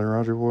another Jolly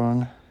Roger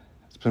one.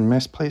 It's been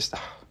misplaced.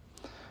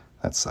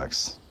 That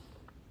sucks.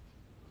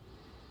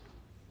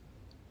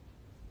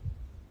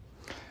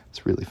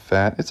 It's really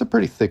fat. It's a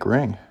pretty thick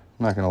ring,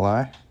 I'm not going to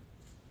lie.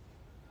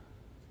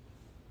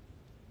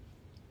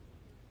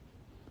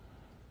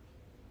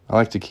 I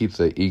like to keep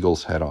the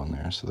eagle's head on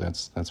there, so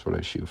that's what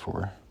I shoot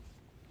for.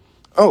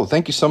 Oh,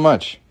 thank you so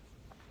much.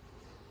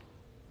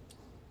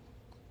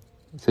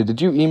 So did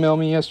you email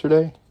me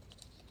yesterday?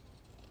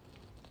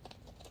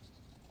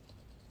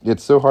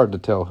 It's so hard to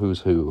tell who's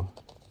who.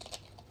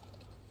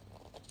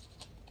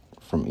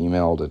 From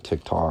email to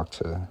TikTok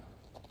to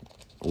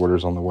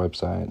orders on the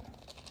website.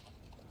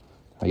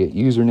 I get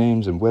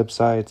usernames and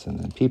websites and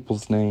then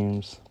people's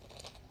names.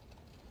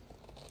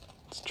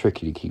 It's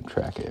tricky to keep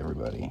track of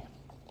everybody.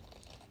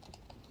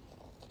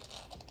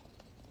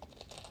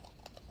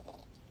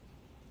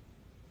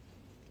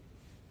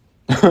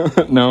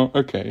 No?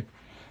 Okay.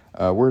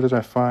 Where did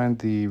I find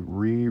the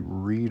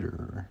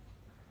reader?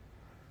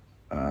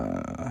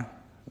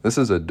 This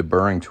is a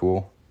deburring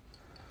tool.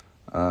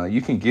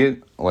 You can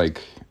get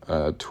like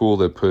a tool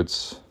that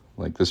puts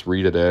like this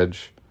reeded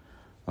edge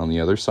on the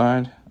other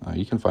side.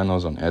 You can find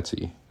those on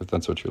Etsy if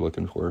that's what you're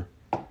looking for.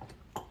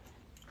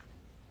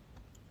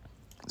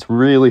 It's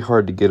really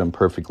hard to get them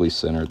perfectly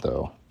centered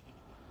though.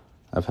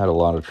 I've had a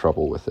lot of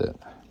trouble with it.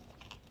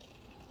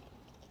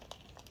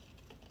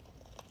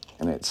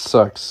 And it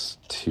sucks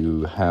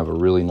to have a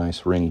really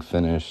nice ring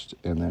finished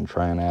and then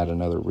try and add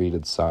another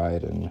reeded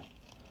side and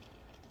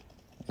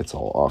it's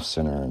all off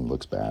center and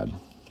looks bad.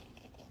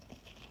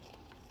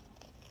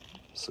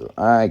 So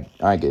I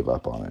gave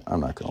up on it.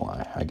 I'm not gonna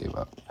lie, I gave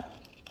up.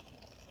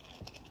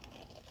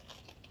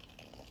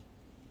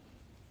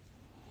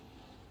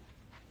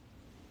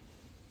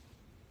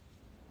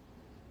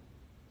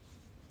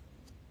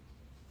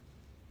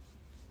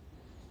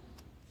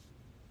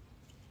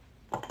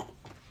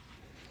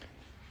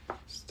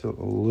 Still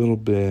a little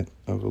bit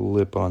of a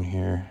lip on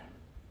here.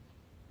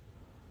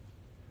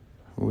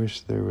 I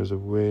wish there was a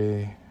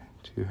way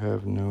to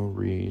have no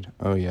reed.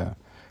 Oh yeah.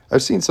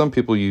 I've seen some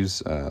people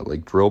use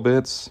like drill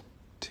bits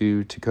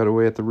to cut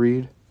away at the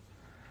reed.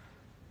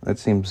 That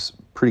seems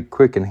pretty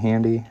quick and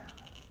handy.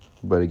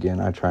 But again,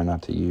 I try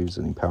not to use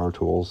any power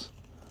tools.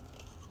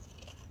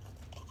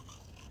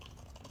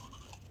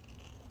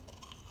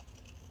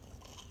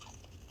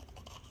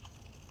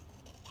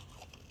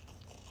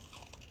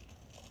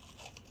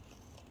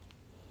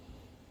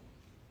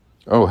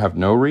 Oh, have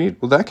no reed?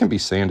 Well, that can be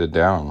sanded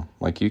down.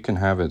 Like, you can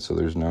have it so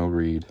there's no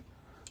reed,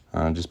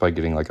 just by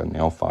getting like a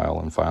nail file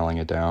and filing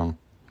it down.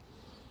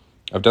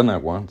 I've done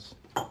that once.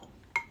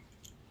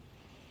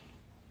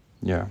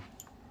 Yeah.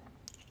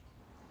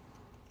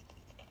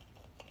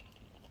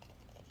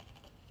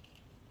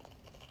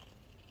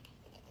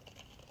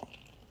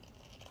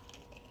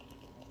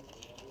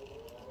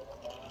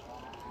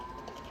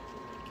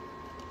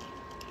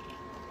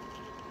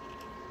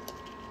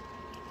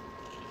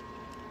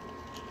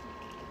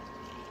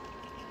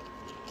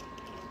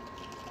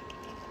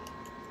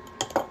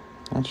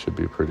 That should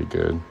be pretty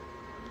good.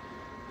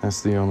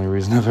 That's the only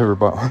reason I've ever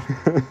bought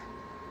one.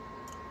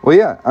 Well,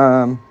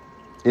 yeah,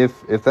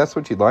 if that's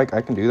what you'd like,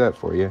 I can do that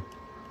for you.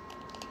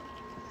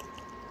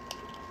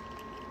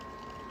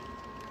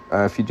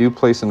 If you do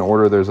place an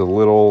order, there's a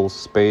little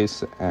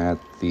space at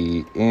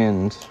the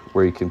end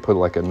where you can put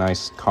like a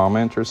nice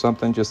comment or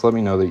something. Just let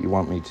me know that you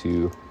want me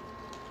to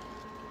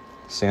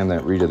sand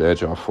that reeded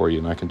edge off for you,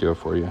 and I can do it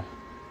for you.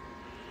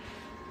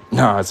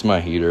 No, it's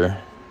my heater.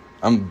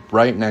 I'm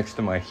right next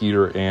to my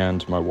heater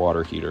and my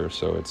water heater,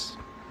 so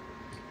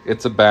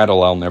it's a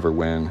battle I'll never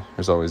win.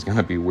 There's always going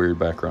to be weird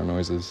background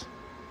noises.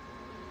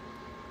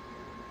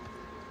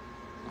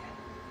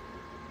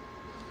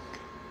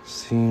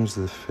 Seems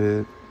the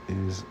fit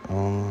is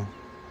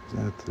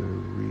that the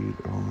reed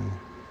only?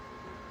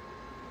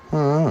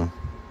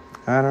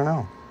 I don't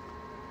know.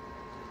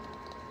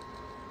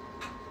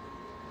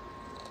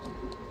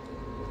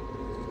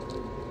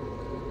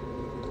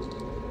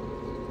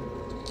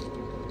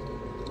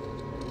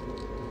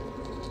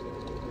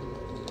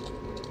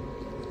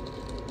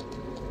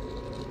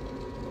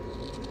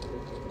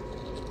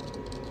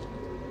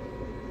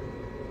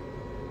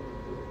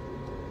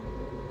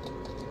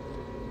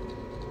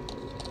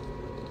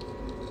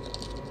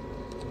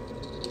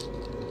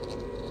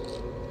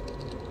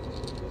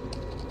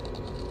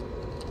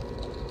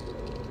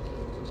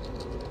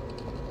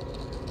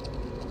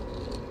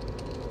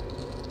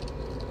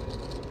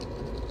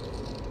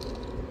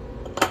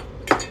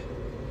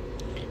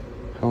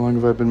 How long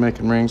have I been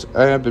making rings?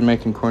 I have been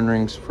making coin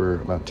rings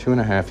for about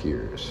 2.5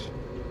 years.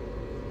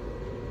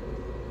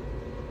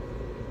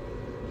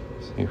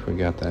 See if we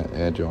got that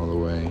edge all the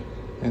way.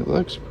 It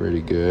looks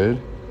pretty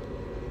good.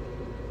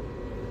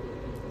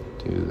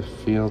 Do the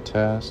feel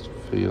test.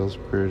 Feels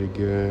pretty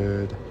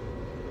good.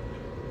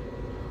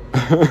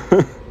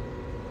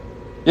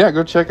 Yeah,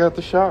 go check out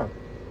the shop.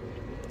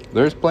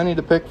 There's plenty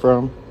to pick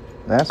from.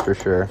 That's for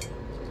sure.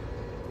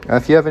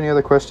 If you have any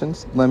other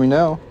questions, let me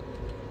know.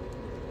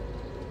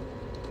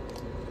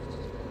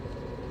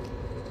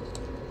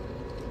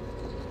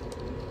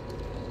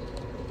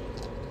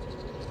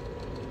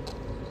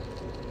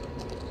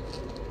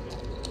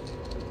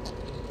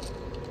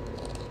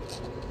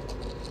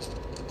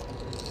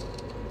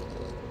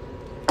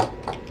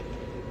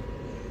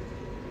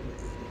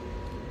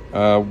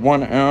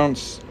 One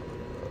ounce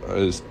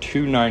is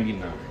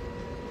 $2.99.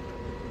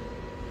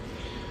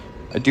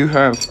 I do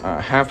have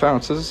half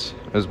ounces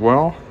as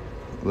well.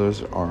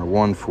 Those are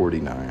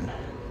 $1.49.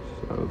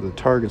 So the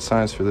target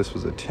size for this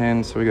was a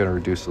 10, so we got to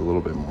reduce a little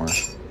bit more.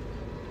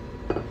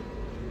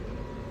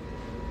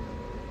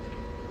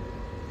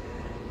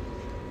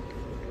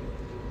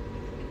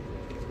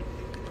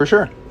 For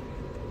sure.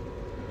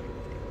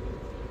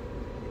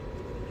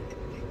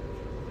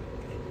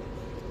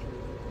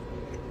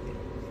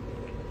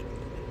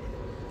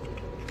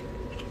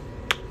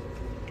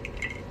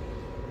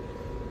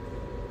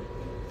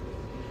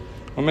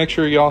 Well, make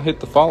sure y'all hit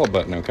the follow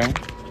button, okay?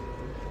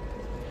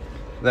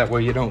 That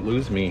way you don't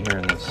lose me here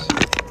in this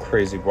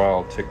crazy,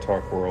 wild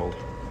TikTok world.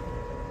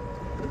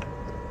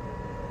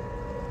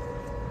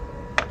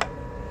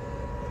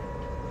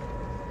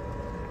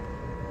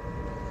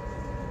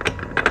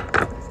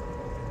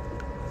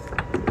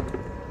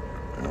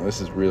 Now,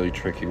 this is really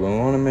tricky. We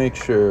want to make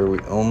sure we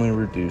only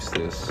reduce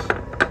this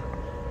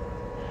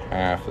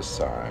half a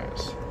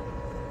size.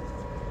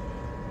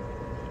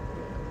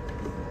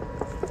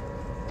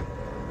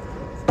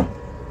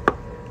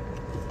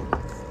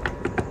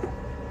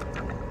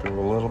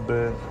 A little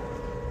bit.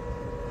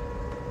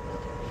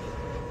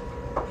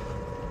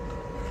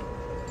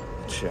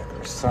 Check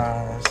our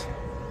size.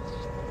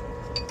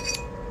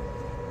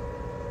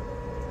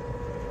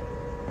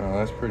 Oh,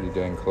 that's pretty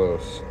dang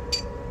close.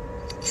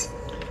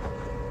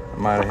 I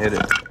might have hit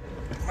it.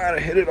 Might have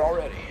hit it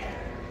already.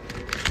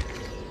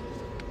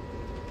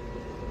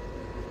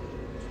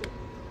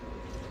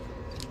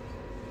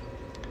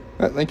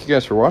 Thank you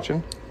guys for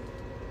watching.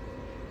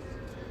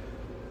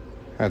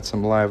 Had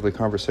some lively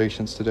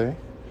conversations today.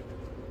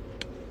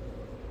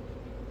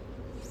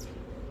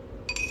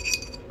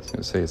 I was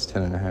gonna say it's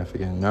 10.5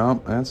 again.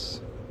 Nope, that's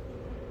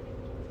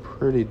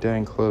pretty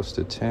dang close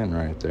to 10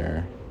 right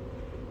there.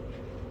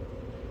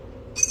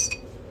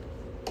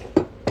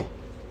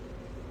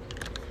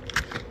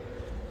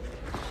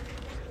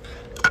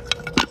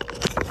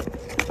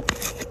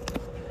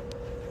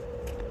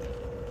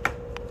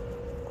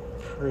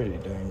 Pretty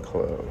dang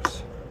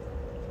close.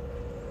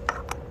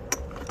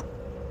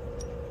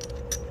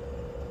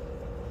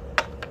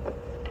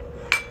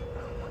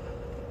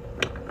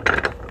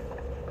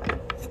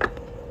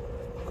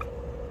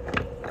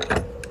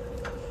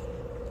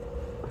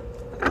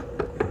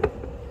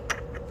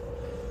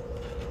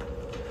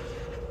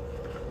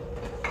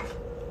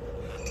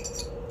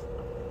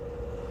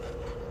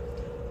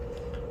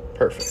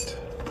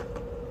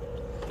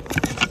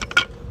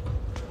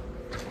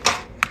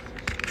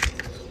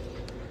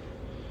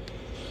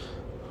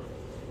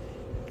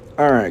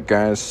 Alright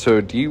guys, so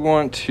do you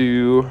want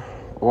to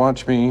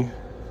watch me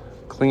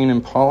clean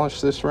and polish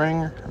this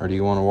ring, or do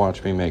you want to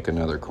watch me make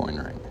another coin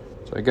ring?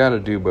 So I gotta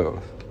do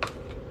both,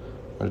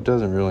 but it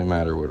doesn't really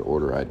matter what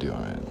order I do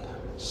them in.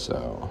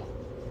 So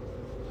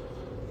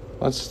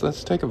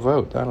let's take a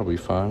vote. That'll be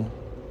fun.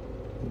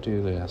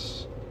 Do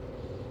this.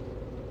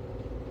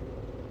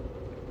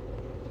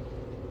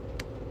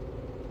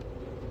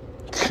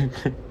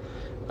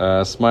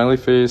 Smiley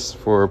face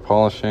for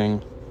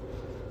polishing,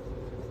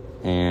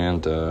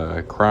 and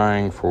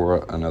crying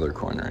for another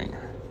coin ring.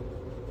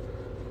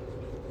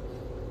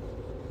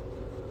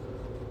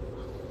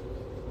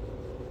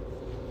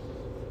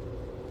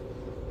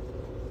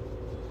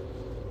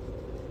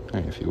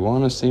 And if you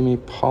want to see me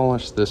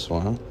polish this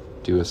one,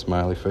 do a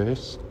smiley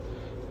face.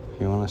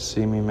 If you want to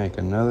see me make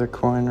another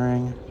coin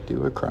ring,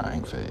 do a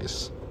crying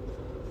face.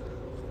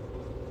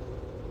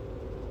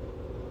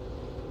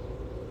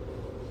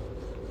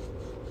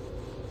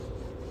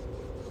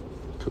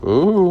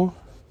 Ooh.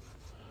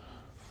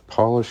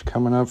 Polish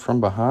coming up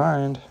from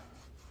behind.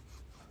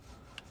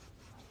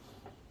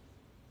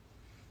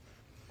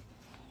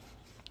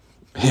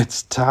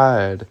 It's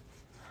tied.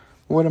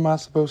 What am I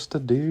supposed to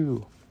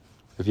do?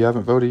 If you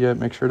haven't voted yet,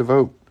 make sure to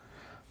vote.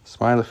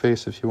 Smiley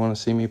face if you want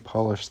to see me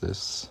polish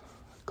this.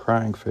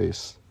 Crying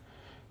face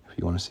if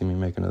you want to see me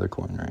make another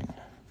coin ring.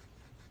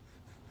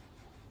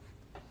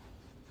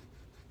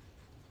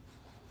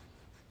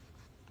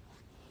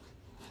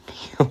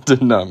 You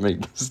did not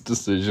make this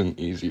decision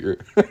easier.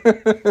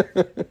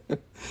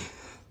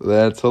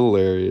 That's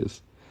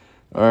hilarious.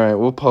 Alright,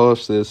 we'll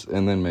polish this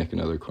and then make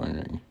another coin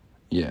ring.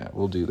 Yeah,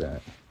 we'll do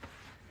that.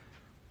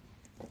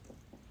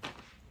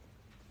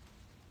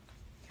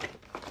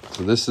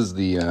 So this is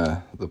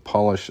the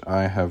polish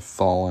I have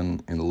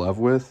fallen in love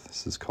with.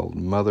 This is called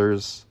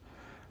Mother's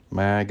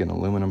Mag and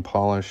Aluminum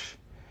Polish.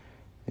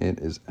 It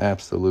is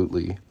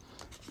absolutely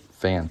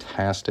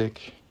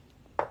fantastic.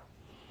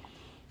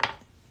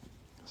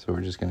 So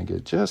we're just going to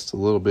get just a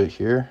little bit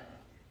here.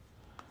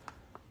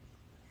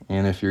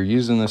 And if you're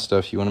using this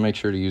stuff, you want to make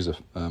sure to use a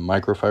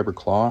microfiber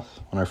cloth.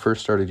 When I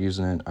first started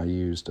using it, I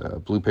used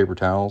blue paper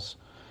towels.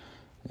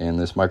 And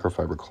this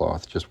microfiber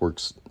cloth just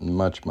works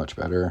much, much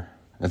better.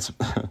 It's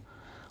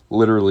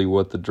literally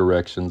what the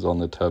directions on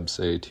the tub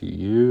say to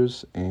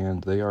use,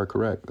 and they are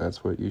correct.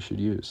 That's what you should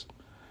use.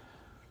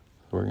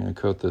 So we're going to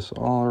coat this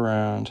all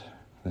around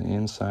the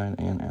inside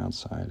and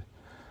outside.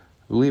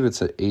 I believe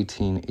it's at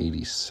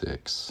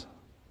 1886.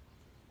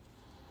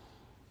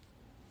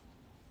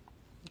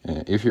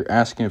 And if you're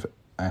asking if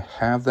I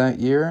have that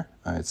year,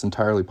 it's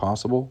entirely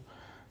possible.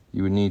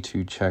 You would need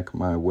to check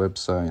my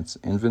website's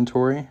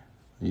inventory.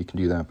 You can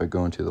do that by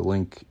going to the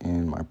link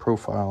in my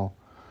profile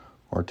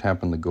or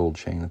tapping the gold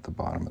chain at the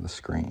bottom of the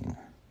screen.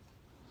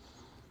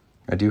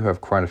 I do have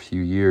quite a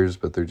few years,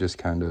 but they're just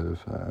kind of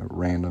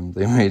random.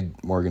 They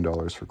made Morgan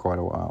dollars for quite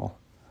a while.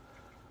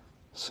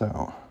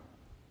 So,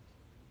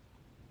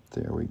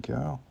 there we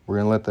go. We're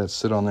going to let that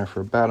sit on there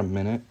for about a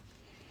minute.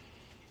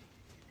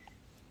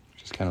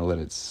 Just kind of let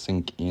it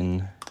sink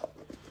in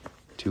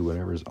to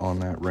whatever's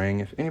on that ring.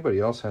 If anybody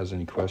else has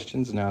any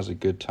questions, now's a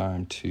good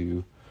time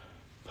to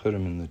put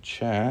them in the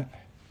chat.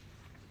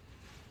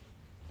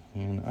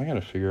 And I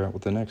gotta figure out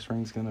what the next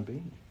ring's gonna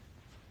be.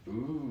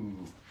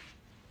 Ooh.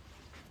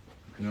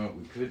 You know what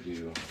we could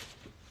do?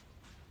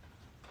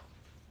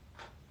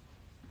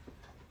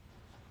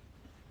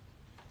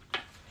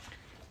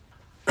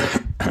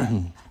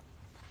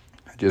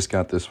 I just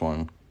got this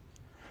one,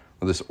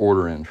 or this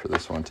order in for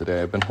this one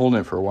today. I've been holding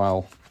it for a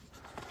while.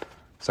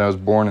 So I was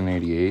born in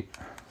 '88,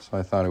 so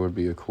I thought it would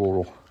be a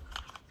cool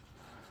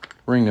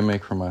ring to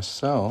make for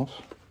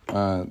myself.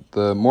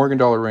 The Morgan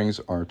dollar rings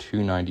are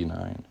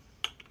 $2.99.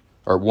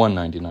 Or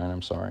 $1.99,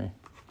 I'm sorry.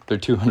 They're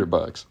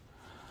 $200.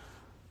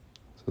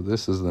 So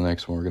this is the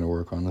next one we're going to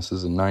work on. This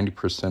is a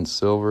 90%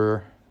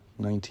 silver,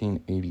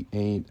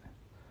 1988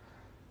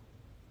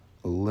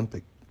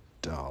 Olympic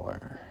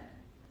dollar.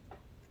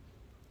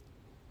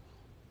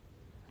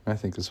 I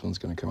think this one's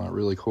going to come out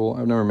really cool.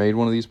 I've never made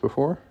one of these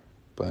before,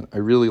 but I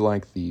really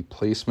like the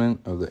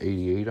placement of the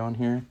 88 on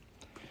here,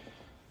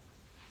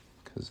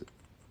 because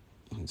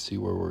you can see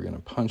where we're going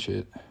to punch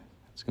it.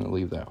 It's going to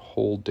leave that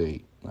whole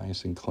date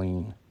nice and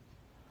clean.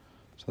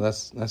 So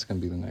that's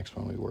going to be the next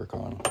one we work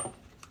on.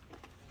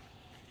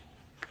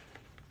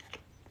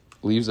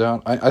 Leaves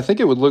out. I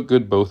think it would look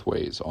good both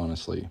ways,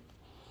 honestly.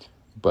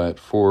 But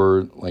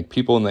for like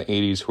people in the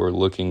 80s who are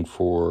looking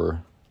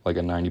for like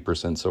a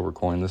 90% silver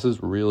coin, this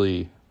is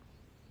really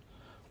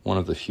one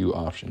of the few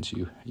options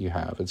you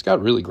have. It's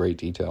got really great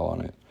detail on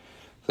it.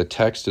 The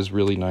text is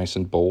really nice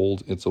and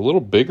bold. It's a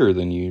little bigger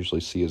than you usually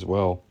see as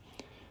well.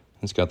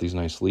 It's got these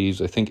nice leaves.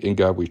 I think In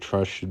God We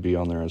Trust should be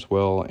on there as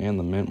well, and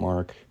the mint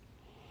mark.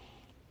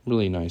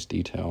 Really nice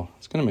detail.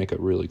 It's going to make a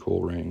really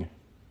cool ring.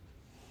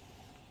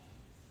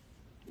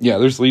 Yeah,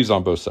 there's leaves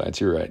on both sides.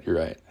 You're right.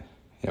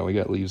 Yeah, we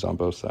got leaves on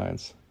both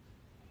sides.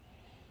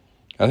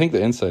 I think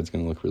the inside's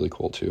going to look really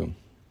cool too.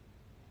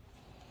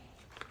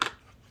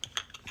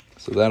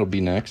 So that'll be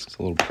next.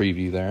 A little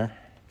preview there.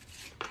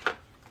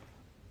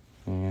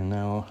 And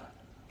now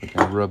We're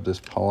going to rub this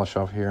polish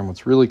off here. And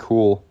what's really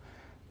cool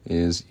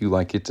is you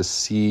like get to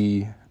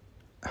see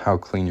how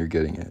clean you're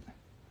getting it.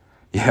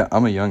 Yeah,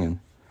 I'm a youngin'.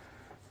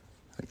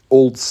 Like,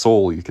 old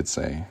soul, you could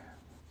say.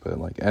 But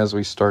like as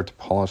we start to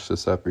polish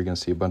this up, you're going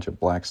to see a bunch of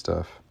black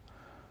stuff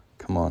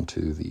come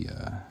onto the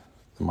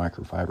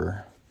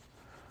microfiber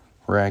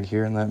rag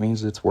here, and that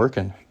means it's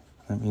working.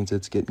 That means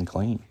it's getting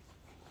clean.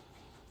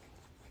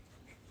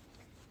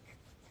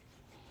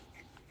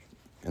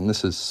 And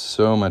this is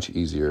so much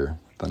easier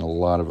than a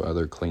lot of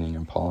other cleaning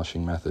and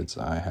polishing methods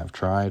I have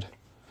tried.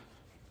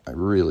 I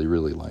really,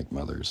 really like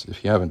Mother's.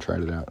 If you haven't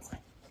tried it out,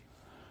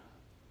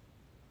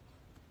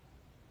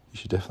 you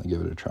should definitely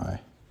give it a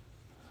try.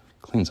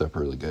 Cleans up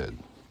really good.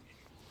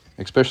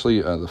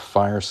 Especially the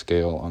fire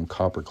scale on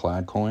copper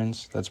clad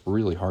coins. That's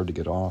really hard to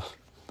get off.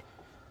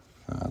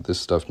 This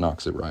stuff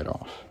knocks it right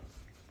off.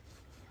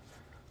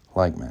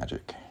 Like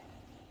magic.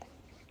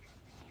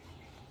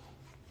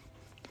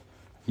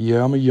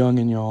 Yeah, I'm a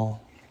youngin', y'all.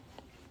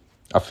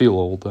 I feel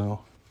old, though.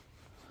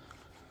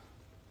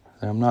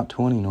 I'm not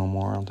 20 no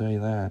more, I'll tell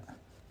you that.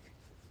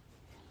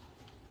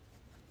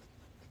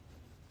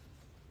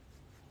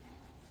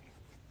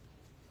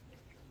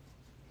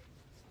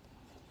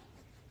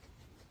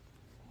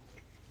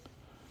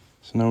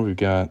 So now we've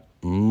got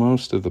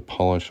most of the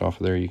polish off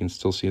of there. You can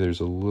still see there's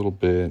a little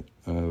bit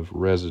of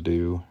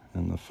residue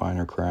in the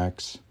finer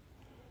cracks.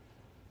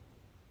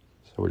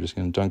 So we're just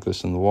going to dunk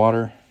this in the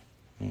water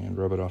and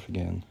rub it off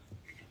again.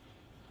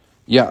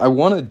 Yeah, I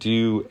want to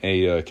do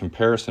a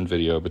comparison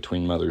video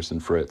between Mother's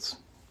and Fritz,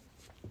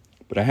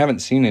 but I haven't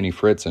seen any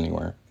Fritz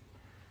anywhere.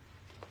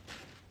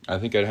 I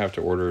think I'd have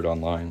to order it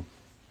online.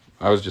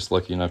 I was just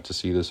lucky enough to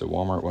see this at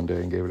Walmart one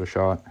day and gave it a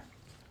shot.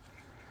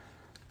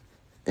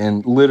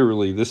 And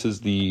literally, this is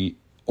the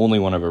only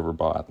one I've ever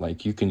bought.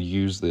 Like, you can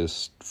use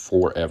this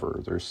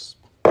forever. There's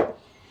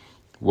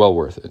well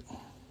worth it.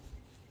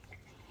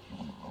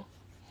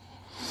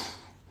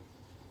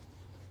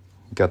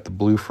 Got the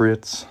blue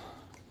Fritz.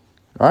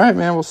 All right,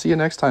 man, we'll see you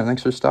next time.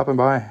 Thanks for stopping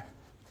by.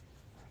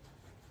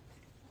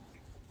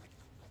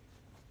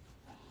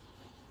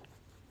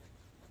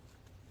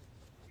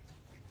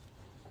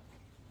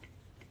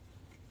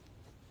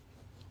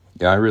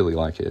 Yeah, I really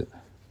like it.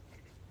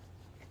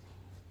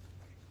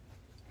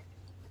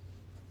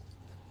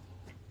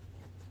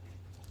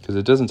 Because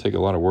it doesn't take a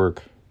lot of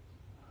work,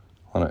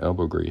 a lot of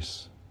elbow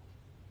grease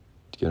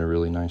to get a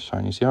really nice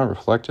shine. You see how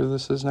reflective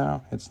this is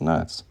now? It's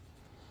nuts.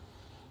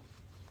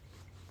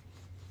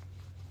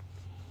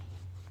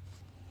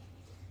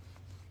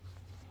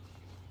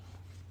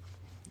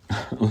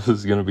 This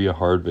is going to be a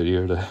hard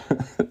video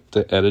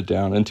to edit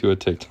down into a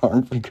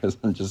TikTok because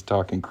I'm just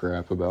talking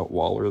crap about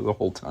Waller the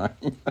whole time.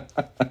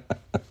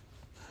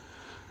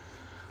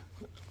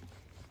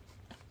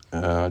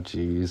 Oh,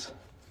 jeez.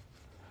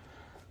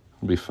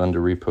 It'll be fun to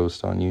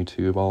repost on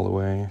YouTube all the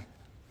way.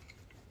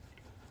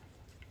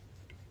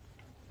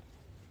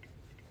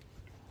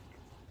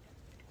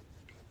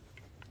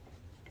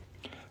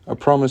 I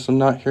promise I'm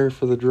not here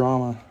for the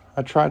drama.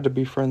 I tried to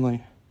be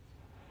friendly.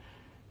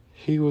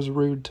 He was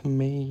rude to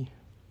me.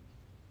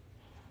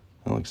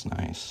 That looks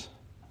nice.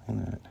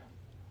 Isn't it?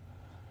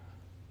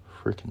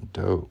 Freaking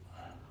dope.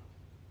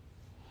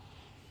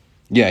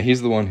 Yeah,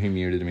 he's the one who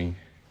muted me.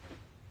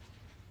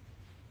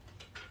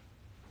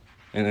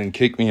 And then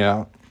kicked me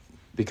out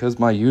because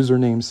my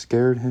username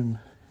scared him.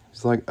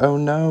 He's like, oh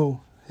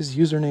no, his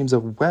username's a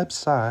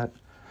website.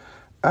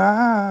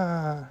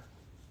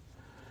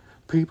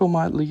 People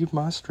might leave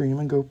my stream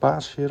and go buy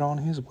shit on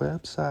his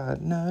website.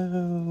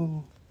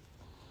 No.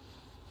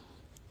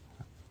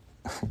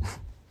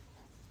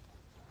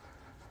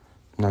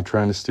 I'm not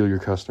trying to steal your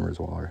customers,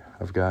 Waller.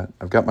 I've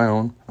got my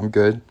own. I'm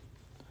good.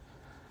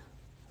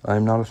 I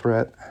am not a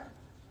threat.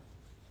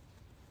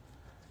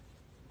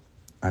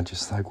 I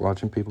just like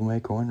watching people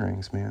make coin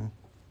rings, man.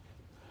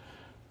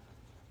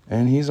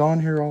 And he's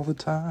on here all the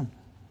time.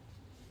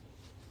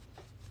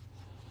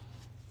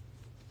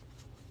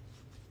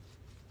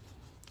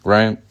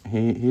 Right?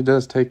 He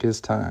does take his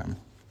time.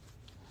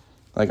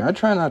 Like, I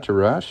try not to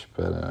rush,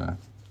 but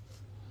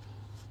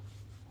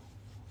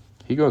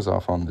he goes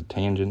off on the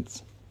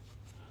tangents.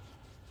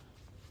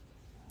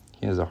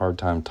 He has a hard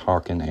time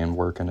talking and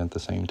working at the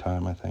same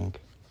time, I think.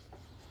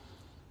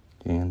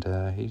 And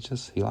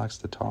he likes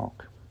to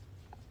talk.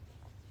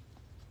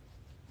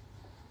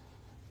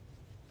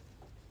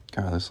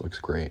 God, this looks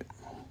great.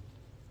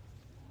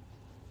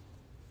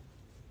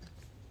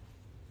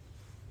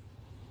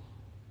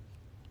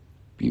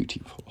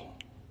 Beautiful.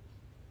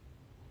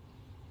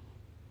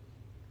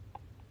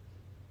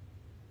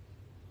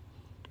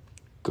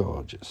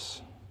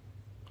 Gorgeous.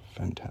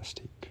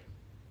 Fantastic.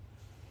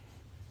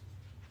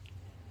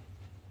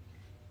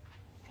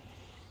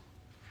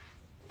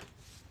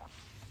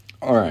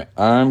 All right,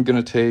 I'm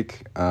going to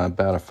take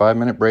about a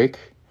 5-minute break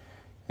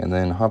and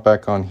then hop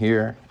back on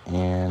here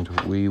and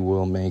we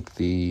will make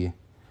the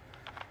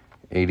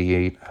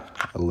 88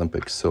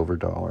 Olympic silver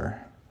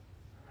dollar.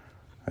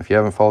 If you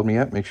haven't followed me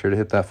yet, make sure to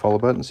hit that follow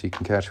button so you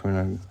can catch me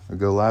when I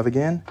go live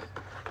again.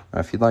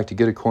 If you'd like to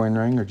get a coin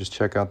ring or just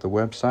check out the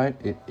website,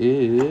 it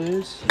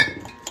is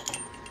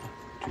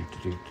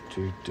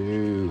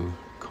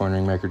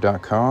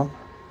coinringmaker.com.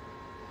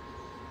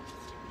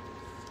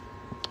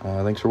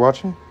 Thanks for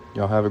watching.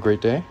 Y'all have a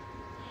great day.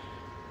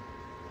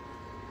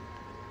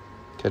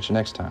 Catch you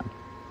next time.